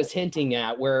of what I was hinting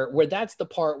at, where that's the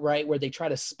part, right, where they try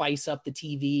to spice up the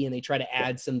TV and they try to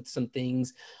add some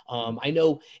things. I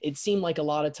know it seemed like a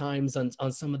lot of times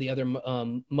on some of the other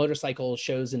motorcycle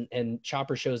shows and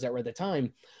chopper shows that were at the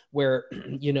time, where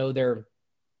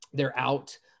they're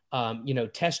out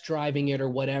test driving it or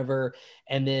whatever,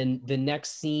 and then the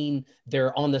next scene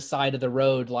they're on the side of the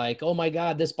road like, oh my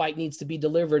god, this bike needs to be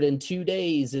delivered in 2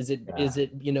 days. Is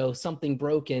it something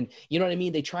broken? You know what I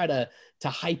mean? They try to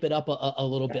hype it up a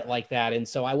little bit like that. And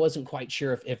so I wasn't quite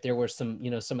sure if there was some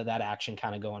some of that action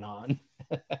kind of going on.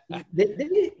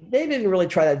 they didn't really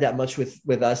try that much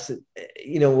with us.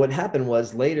 What happened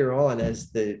was later on,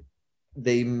 as they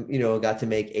got to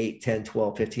make 8, 10,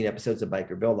 12, 15 episodes of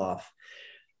Biker Build Off,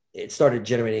 it started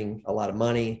generating a lot of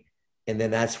money. And then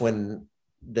that's when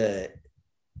the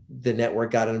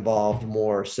network got involved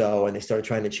more so, and they started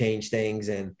trying to change things.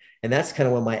 And that's kind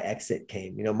of when my exit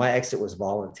came. My exit was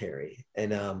voluntary.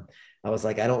 And I was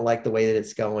like, I don't like the way that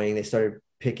it's going. They started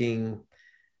picking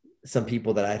some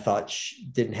people that I thought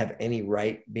didn't have any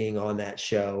right being on that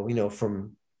show,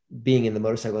 from being in the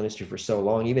motorcycle industry for so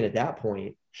long. Even at that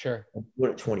point, sure, I'm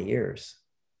doing it 20 years,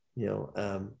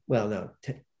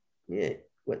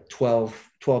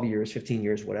 12 years, 15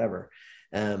 years, whatever.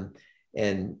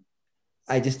 And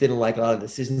I just didn't like a lot of the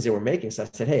decisions they were making. So I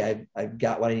said, hey, I've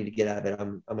got what I need to get out of it.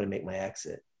 I'm going to make my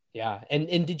exit. Yeah.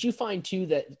 And did you find too,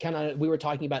 that kind of, we were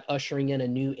talking about ushering in a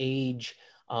new age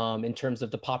in terms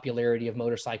of the popularity of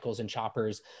motorcycles and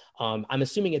choppers. I'm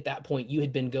assuming at that point you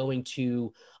had been going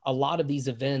to a lot of these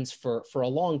events for a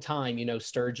long time,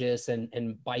 Sturgis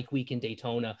and Bike Week in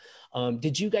Daytona.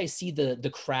 Did you guys see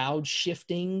the crowd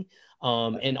shifting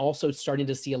and also starting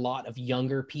to see a lot of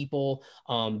younger people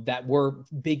that were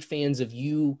big fans of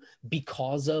you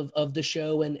because of the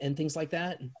show and things like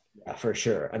that? Yeah, for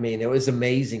sure. I mean, it was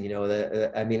amazing, it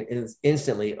was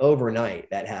instantly overnight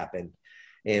that happened.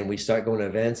 And we start going to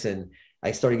events, and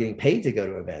I started getting paid to go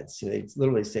to events. They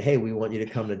literally say, hey, we want you to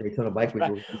come to Daytona Bike Week.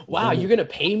 Right. Wow, you're going to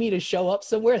pay me to show up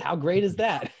somewhere? How great is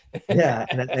that? Yeah.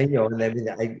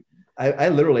 I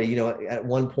literally, at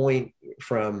one point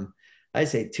from, I'd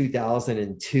say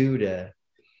 2002 to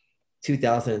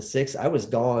 2006, I was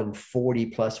gone 40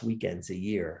 plus weekends a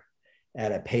year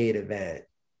at a paid event.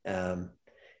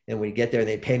 And we get there and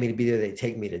they pay me to be there. They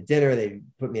take me to dinner. They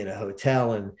put me in a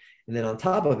hotel. And then on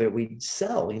top of it, we'd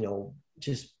sell,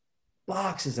 just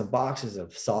boxes and boxes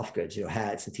of soft goods,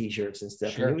 hats and t-shirts and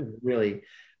stuff. Sure. And it was really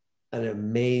an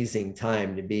amazing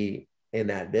time to be in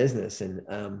that business. And,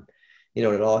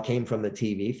 it all came from the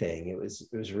TV thing. It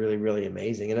was really, really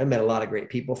amazing. And I met a lot of great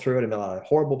people through it. I met a lot of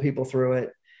horrible people through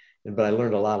it. But I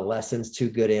learned a lot of lessons, too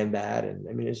good and bad.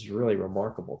 And it's a really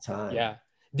remarkable time. Yeah.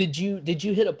 Did you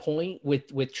hit a point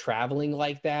with traveling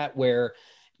like that where,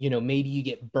 maybe you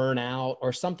get burnt out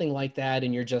or something like that,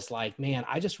 and you're just like, man,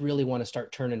 I just really want to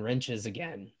start turning wrenches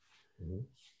again? Mm-hmm.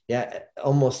 Yeah,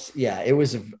 almost. Yeah. It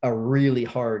was a really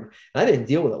hard, I didn't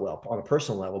deal with it well on a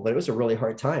personal level, but it was a really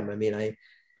hard time.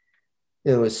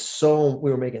 We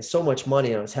were making so much money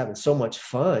and I was having so much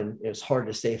fun. It was hard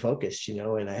to stay focused,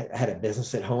 and I had a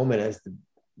business at home, and as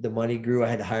the money grew, I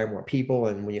had to hire more people.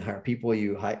 And when you hire people,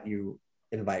 you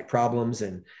invite problems.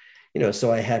 And,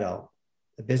 so I had a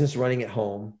business running at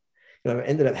home. I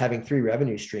ended up having 3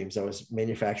 revenue streams. I was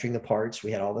manufacturing the parts.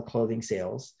 We had all the clothing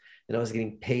sales, and I was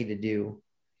getting paid to do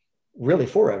really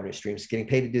 4 revenue streams, getting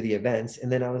paid to do the events.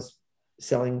 And then I was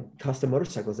selling custom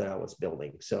motorcycles that I was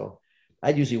building. So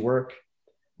I'd usually work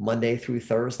Monday through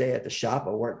Thursday at the shop.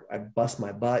 I bust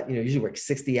my butt, usually work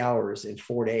 60 hours in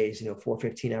 4 days, 4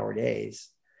 15-hour days,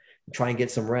 try and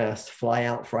get some rest, fly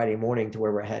out Friday morning to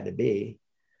wherever I had to be,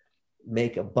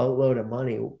 make a boatload of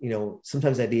money.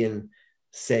 Sometimes I'd be in,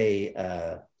 say,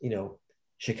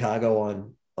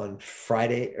 Chicago on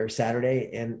Friday or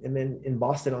Saturday, and then in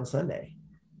Boston on Sunday.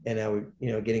 And I would,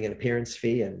 getting an appearance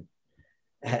fee, and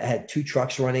had 2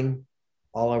 trucks running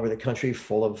all over the country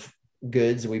full of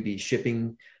goods. We'd be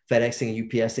shipping, FedExing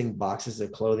and UPSing boxes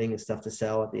of clothing and stuff to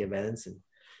sell at the events. And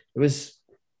it was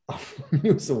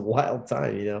It was a wild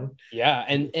time, you know? Yeah,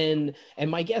 and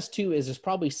my guess too is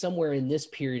probably somewhere in this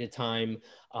period of time.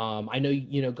 I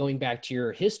know, going back to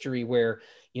your history where,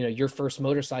 your first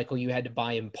motorcycle you had to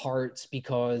buy in parts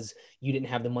because you didn't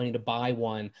have the money to buy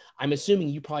one. I'm assuming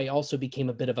you probably also became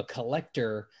a bit of a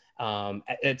collector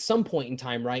at some point in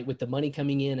time, right? With the money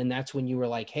coming in, and that's when you were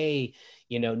like, hey,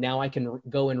 now I can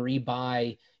go and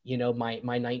rebuy, my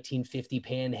 1950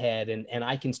 Panhead, and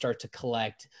I can start to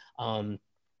collect.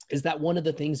 Is that one of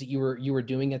the things that you were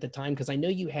doing at the time? Because I know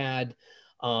you had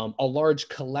a large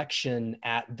collection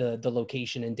at the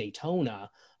location in Daytona.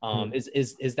 Mhm.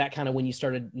 Is that kind of when you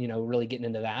started, really getting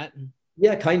into that?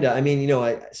 Yeah, kind of. I mean,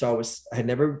 I had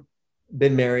never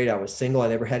been married. I was single. I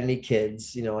never had any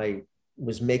kids. I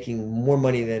was making more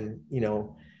money than,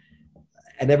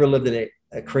 I never lived in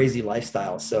a crazy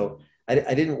lifestyle. So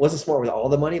I wasn't smart with all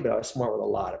the money, but I was smart with a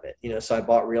lot of it. So I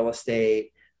bought real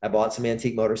estate. I bought some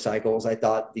antique motorcycles. I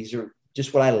thought these are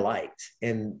just what I liked,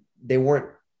 and they weren't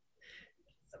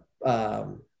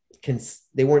um,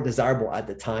 they weren't desirable at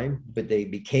the time, but they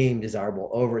became desirable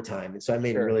over time. And so I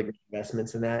made Sure. really good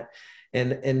investments in that.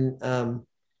 And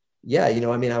yeah,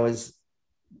 I mean,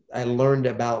 I learned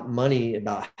about money,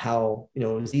 about how, it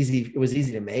was easy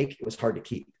to make, it was hard to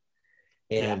keep.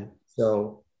 Yeah. And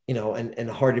so, and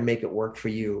hard to make it work for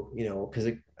you,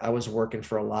 because I was working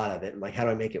for a lot of it. And like, how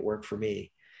do I make it work for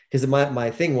me? Because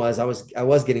my thing was, I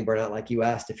was getting burnt out, like you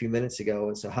asked a few minutes ago.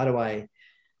 And so how do I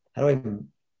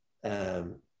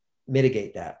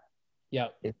mitigate that Yeah.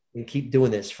 and keep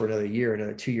doing this for another year,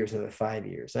 another 2 years, another 5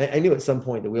 years? I knew at some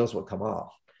point the wheels would come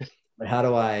off, but how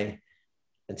do I,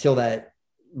 until that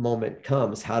moment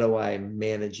comes, how do I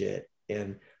manage it?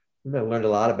 And I learned a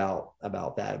lot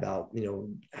about that, about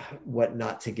what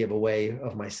not to give away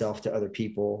of myself to other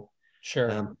people. Sure.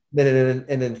 And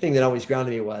then the thing that always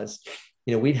grounded me was,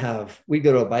 we'd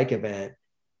go to a bike event,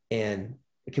 and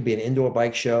it could be an indoor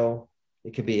bike show,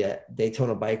 it could be a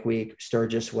Daytona Bike Week,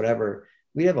 Sturgis, whatever.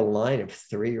 We'd have a line of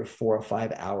 3 or 4 or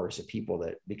 5 hours of people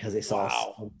that, because they saw us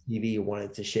Wow. on TV,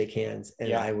 wanted to shake hands, and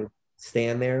Yeah. I would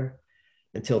stand there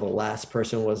until the last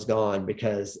person was gone,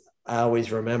 because I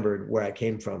always remembered where I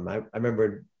came from. I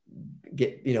remembered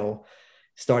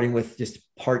starting with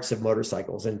just parts of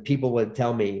motorcycles, and people would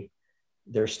tell me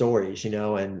their stories,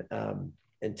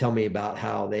 and tell me about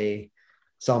how they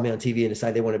saw me on TV and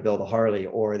decided they want to build a Harley,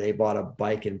 or they bought a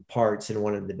bike and parts and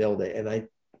wanted to build it.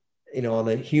 And on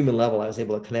the human level, I was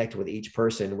able to connect with each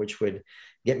person, which would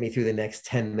get me through the next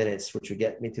 10 minutes, which would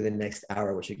get me through the next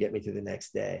hour, which would get me through the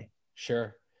next day.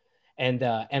 Sure. And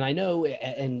I know,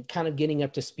 and kind of getting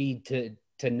up to speed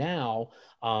to now,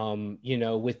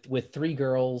 with three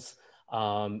girls,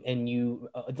 and you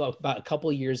about a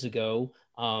couple of years ago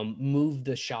moved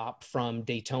the shop from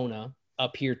Daytona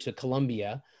up here to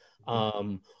Columbia.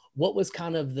 What was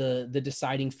kind of the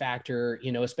deciding factor,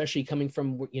 especially coming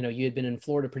from, you had been in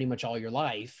Florida pretty much all your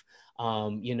life,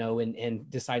 and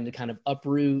deciding to kind of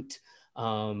uproot,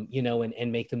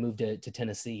 and make the move to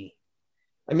Tennessee?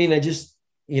 I mean,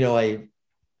 I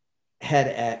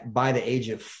had by the age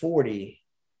of 40,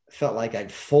 felt like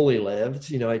I'd fully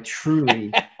lived. I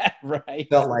truly Right.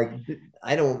 felt like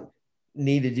I don't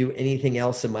need to do anything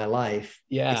else in my life.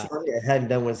 It's Yeah. not like I hadn't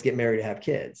done was get married to have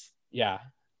kids, Yeah.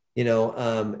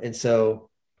 and so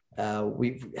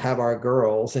we have our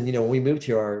girls, and when we moved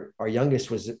here, our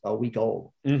youngest was a week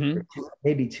old, Hmm.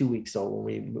 maybe 2 weeks old when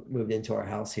we moved into our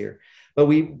house here. But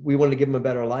we wanted to give them a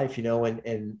better life,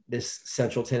 and this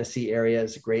central Tennessee area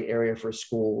is a great area for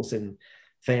schools and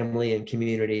family and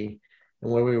community.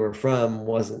 And where we were from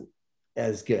wasn't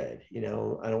as good. I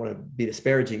don't want to be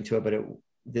disparaging to it, but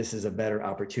this is a better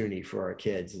opportunity for our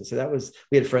kids. And so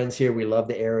we had friends here. We love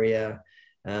the area.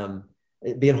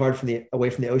 Being away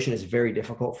from the ocean is very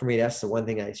difficult for me. That's the one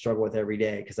thing I struggle with every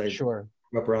day, because I Sure.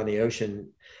 grew up around the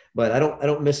ocean. But I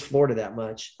don't miss Florida that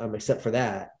much, except for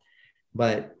that.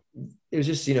 But it was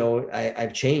just,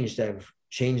 I've changed. I've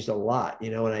changed a lot,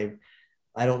 and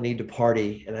I don't need to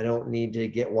party, and I don't need to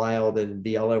get wild and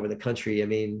be all over the country. I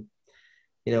mean,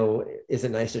 is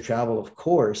it nice to travel? Of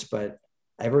course, but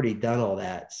I've already done all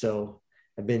that. So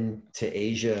I've been to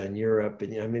Asia and Europe,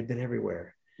 and I've been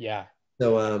everywhere. Yeah.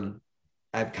 So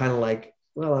I'm kind of like,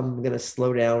 well, I'm going to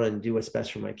slow down and do what's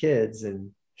best for my kids,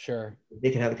 and Sure.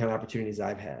 they can have the kind of opportunities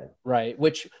I've had. Right.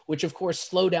 Which of course,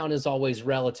 slowdown is always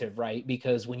relative, right?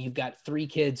 Because when you've got three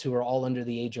kids who are all under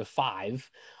the age of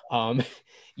 5, um,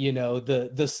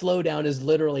 the slowdown is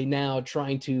literally now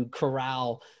trying to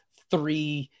corral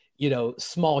three,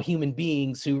 small human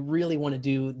beings who really want to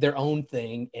do their own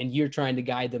thing, and you're trying to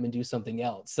guide them and do something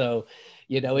else. So,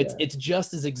 Yeah. it's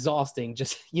just as exhausting,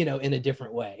 just, in a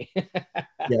different way.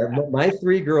 Yeah, my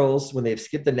three girls, when they've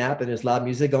skipped a nap and there's loud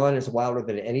music on, it's wilder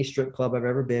than any strip club I've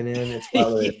ever been in. It's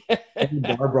wilder than any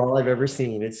bar brawl I've ever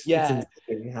seen. It's Yeah.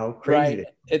 insane how crazy Right. it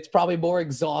is. It's probably more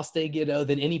exhausting,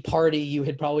 than any party you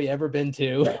had probably ever been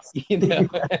to, Yes.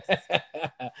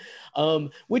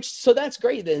 so that's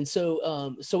great then.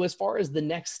 So as far as the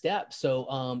next step, so,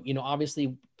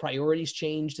 obviously priorities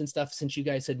changed and stuff since you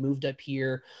guys had moved up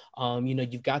here.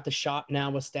 You've got the shop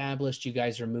now established, you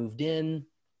guys are moved in,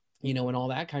 and all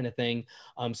that kind of thing.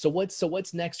 So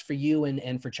what's next for you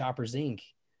and for Choppers Inc.?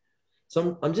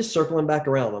 So I'm just circling back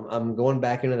around. I'm going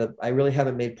back into I really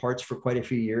haven't made parts for quite a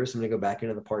few years. I'm going to go back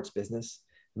into the parts business,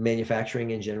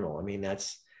 manufacturing in general. I mean,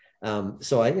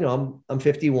 so I'm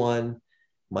 51.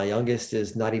 My youngest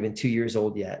is not even 2 years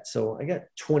old yet. So I got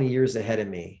 20 years ahead of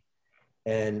me.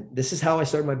 And this is how I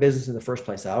started my business in the first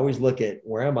place. I always look at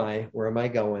where am I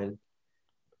going?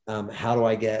 How do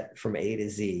I get from A to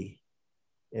Z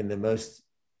in the most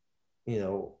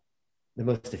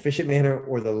efficient manner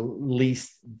or the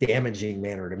least damaging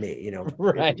manner to me,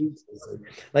 Right.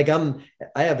 Like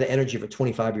I have the energy of a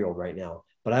 25-year-old right now,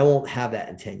 but I won't have that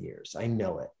in 10 years. I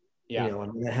know it. Yeah. I'm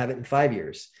going to have it in 5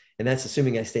 years. And that's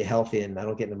assuming I stay healthy and I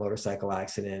don't get in a motorcycle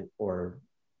accident or,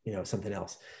 something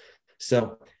else.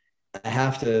 So I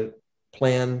have to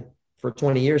plan for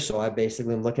 20 years. So I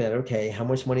basically am looking at, okay, how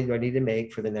much money do I need to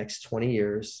make for the next 20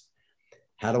 years?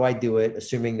 How do I do it?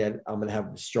 Assuming that I'm going to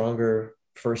have stronger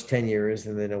first 10 years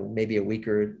and then maybe a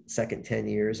weaker second 10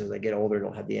 years as I get older, I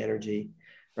don't have the energy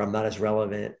or I'm not as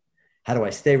relevant. How do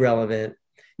I stay relevant?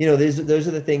 Those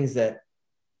are the things that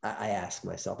I ask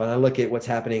myself. And I look at what's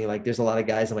happening. Like there's a lot of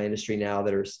guys in my industry now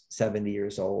that are 70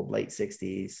 years old, late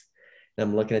 60s. And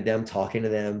I'm looking at them, talking to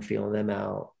them, feeling them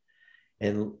out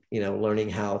and, learning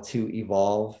how to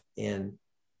evolve and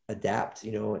adapt,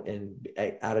 and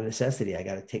out of necessity, I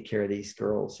got to take care of these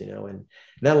girls, and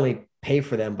not only pay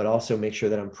for them, but also make sure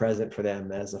that I'm present for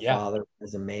them as a father,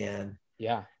 as a man.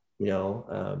 Yeah.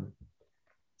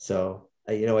 So,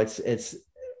 it's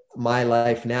my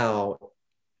life now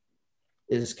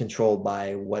is controlled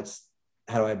by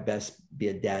how do I best be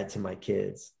a dad to my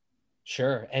kids?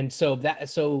 Sure. And so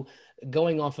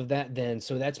going off of that, then,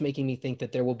 so that's making me think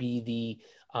that there will be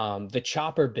the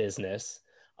chopper business,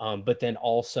 but then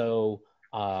also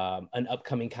an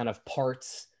upcoming kind of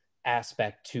parts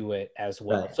aspect to it as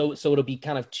well. Right. So it'll be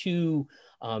kind of two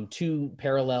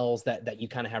parallels that you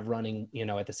kind of have running,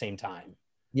 at the same time.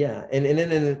 Yeah. And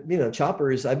then,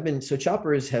 choppers have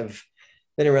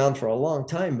been around for a long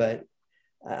time, but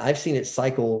I've seen it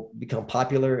become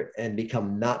popular and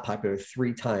become not popular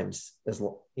 3 times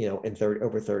in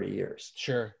over 30 years.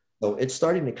 Sure. So it's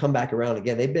starting to come back around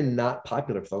again. They've been not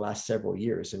popular for the last several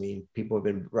years. I mean, people have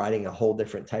been riding a whole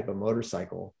different type of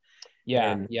motorcycle.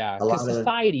 Yeah. Yeah. Because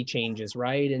society changes,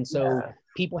 right? And so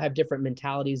people have different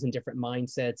mentalities and different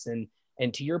mindsets.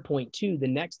 And to your point too, the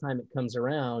next time it comes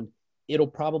around, it'll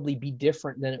probably be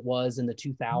different than it was in the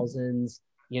 2000s,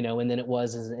 and then it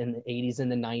was in the 80s and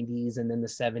the 90s and then the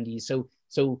 70s.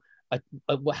 So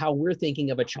how we're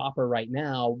thinking of a chopper right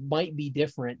now might be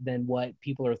different than what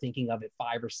people are thinking of it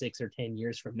 5 or 6 or 10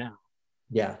 years from now.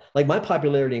 Yeah. Like my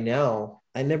popularity now,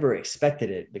 I never expected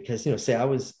it because,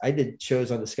 I did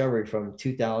shows on Discovery from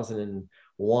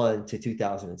 2001 to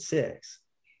 2006.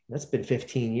 That's been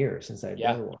 15 years since I've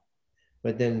done one.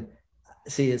 But then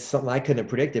see, it's something I couldn't have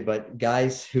predicted, but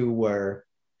guys who were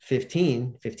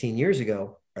 15 years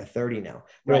ago are 30 now.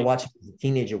 They're watching as a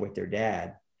teenager with their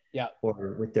dad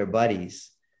or with their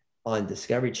buddies on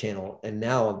Discovery Channel. And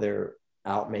now they're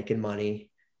out making money.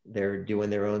 They're doing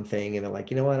their own thing. And they're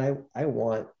like, you know what? I'm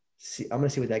going to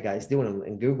see what that guy's doing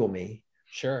and Google me.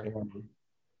 Sure. And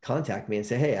contact me and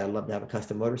say, hey, I'd love to have a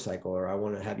custom motorcycle, or I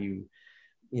want to have you,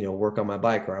 work on my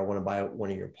bike, or I want to buy one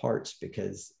of your parts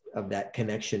because of that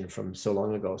connection from so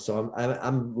long ago. So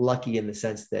I'm lucky in the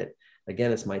sense that,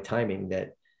 again, it's my timing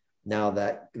that now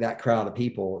that crowd of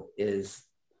people is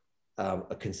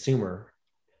a consumer,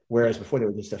 whereas before they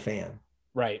were just a fan.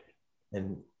 Right.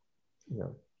 And,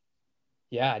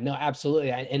 Yeah, no, absolutely.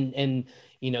 And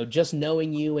just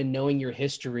knowing you and knowing your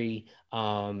history,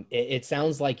 it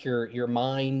sounds like your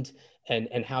mind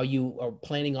and how you are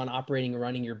planning on operating and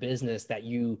running your business, that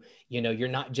you're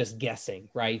not just guessing,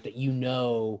 right? That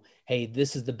hey,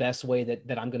 this is the best way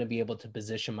that I'm going to be able to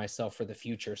position myself for the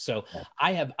future. So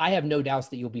I have no doubts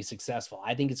that you'll be successful.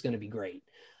 I think it's going to be great.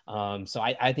 So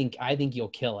I think you'll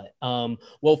kill it.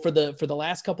 Well, for the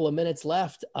last couple of minutes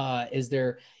left, is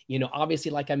there,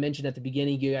 obviously, like I mentioned at the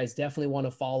beginning, you guys definitely want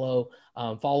to follow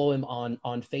him on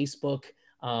Facebook.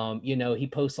 He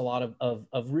posts a lot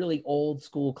of really old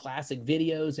school classic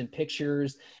videos and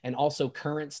pictures, and also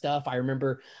current stuff. I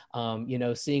remember,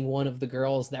 seeing one of the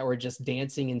girls that were just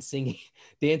dancing and singing,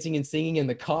 dancing and singing in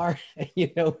the car,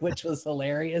 which was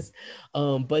hilarious.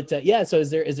 But yeah, so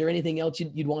is there anything else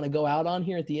you'd want to go out on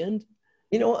here at the end?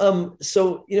 I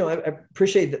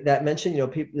appreciate that mention.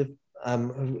 People,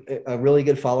 a really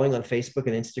good following on Facebook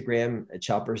and Instagram at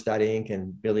Choppers Inc.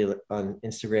 and Billy on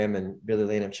Instagram and Billy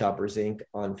Lane of Choppers Inc.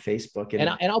 on Facebook. And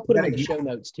I'll put them in the show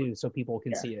notes too, so people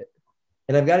can see it.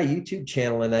 And I've got a YouTube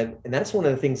channel, and that's one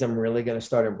of the things I'm really going to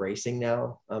start embracing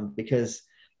now, because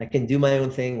I can do my own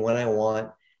thing when I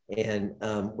want, and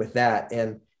with that,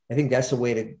 and I think that's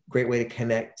great way to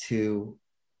connect to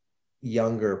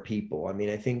younger people. I mean,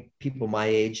 I think people my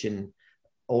age and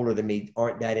older than me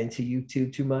aren't that into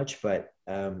YouTube too much, but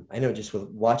I know just with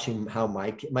watching how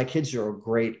my kids are a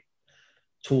great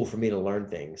tool for me to learn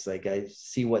things. Like, I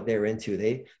see what they're into.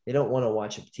 They don't want to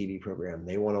watch a TV program.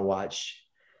 They want to watch,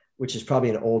 which is probably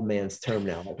an old man's term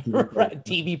now.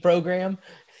 TV program.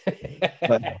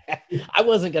 But, I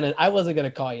wasn't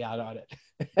gonna call you out on it.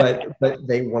 but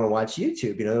they want to watch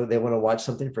YouTube. They want to watch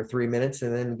something for 3 minutes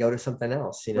and then go to something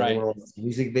else. Right. They want to watch a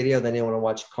music video, then they want to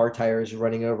watch car tires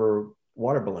running over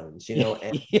water balloons.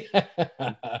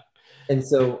 And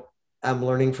so I'm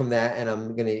learning from that, and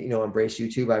I'm gonna embrace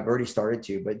YouTube. I've already started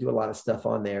to, but do a lot of stuff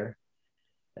on there.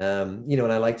 And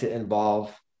I like to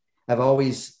involve.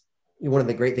 One of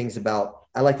the great things about,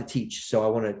 I like to teach, so I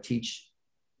want to teach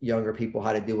younger people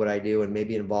how to do what I do, and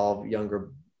maybe involve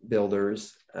younger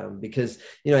builders, because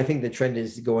I think the trend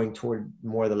is going toward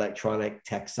more of the electronic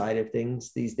tech side of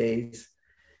things these days,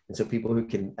 and so people who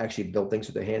can actually build things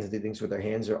with their hands and do things with their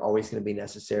hands are always going to be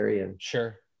necessary. And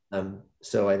sure.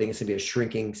 So I think it's going to be a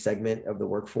shrinking segment of the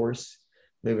workforce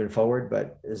moving forward,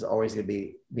 but there's always going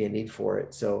to be a need for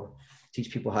it. So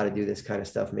teach people how to do this kind of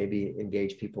stuff, maybe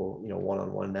engage people,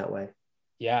 one-on-one that way.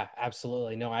 Yeah,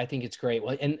 absolutely. No, I think it's great.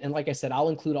 Well, and like I said, I'll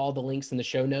include all the links in the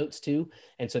show notes too.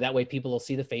 And so that way people will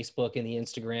see the Facebook and the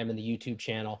Instagram and the YouTube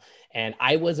channel. And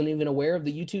I wasn't even aware of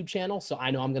the YouTube channel, so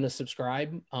I know I'm going to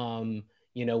subscribe,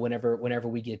 whenever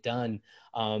we get done.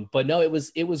 But no, it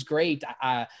was great.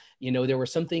 There were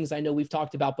some things I know we've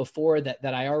talked about before that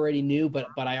I already knew, but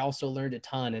I also learned a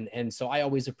ton. And so I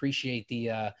always appreciate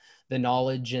the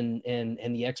knowledge and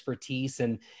the expertise.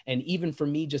 And even for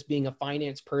me, just being a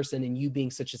finance person and you being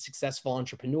such a successful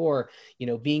entrepreneur,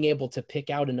 being able to pick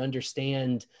out and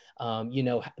understand,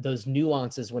 those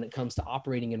nuances when it comes to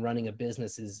operating and running a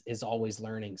business is always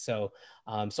learning. So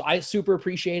I super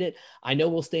appreciate it. I know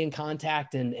we'll stay in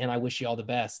contact, and I wish you all the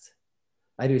best.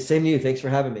 I do. Same to you. Thanks for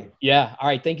having me. Yeah. All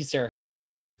right. Thank you, sir.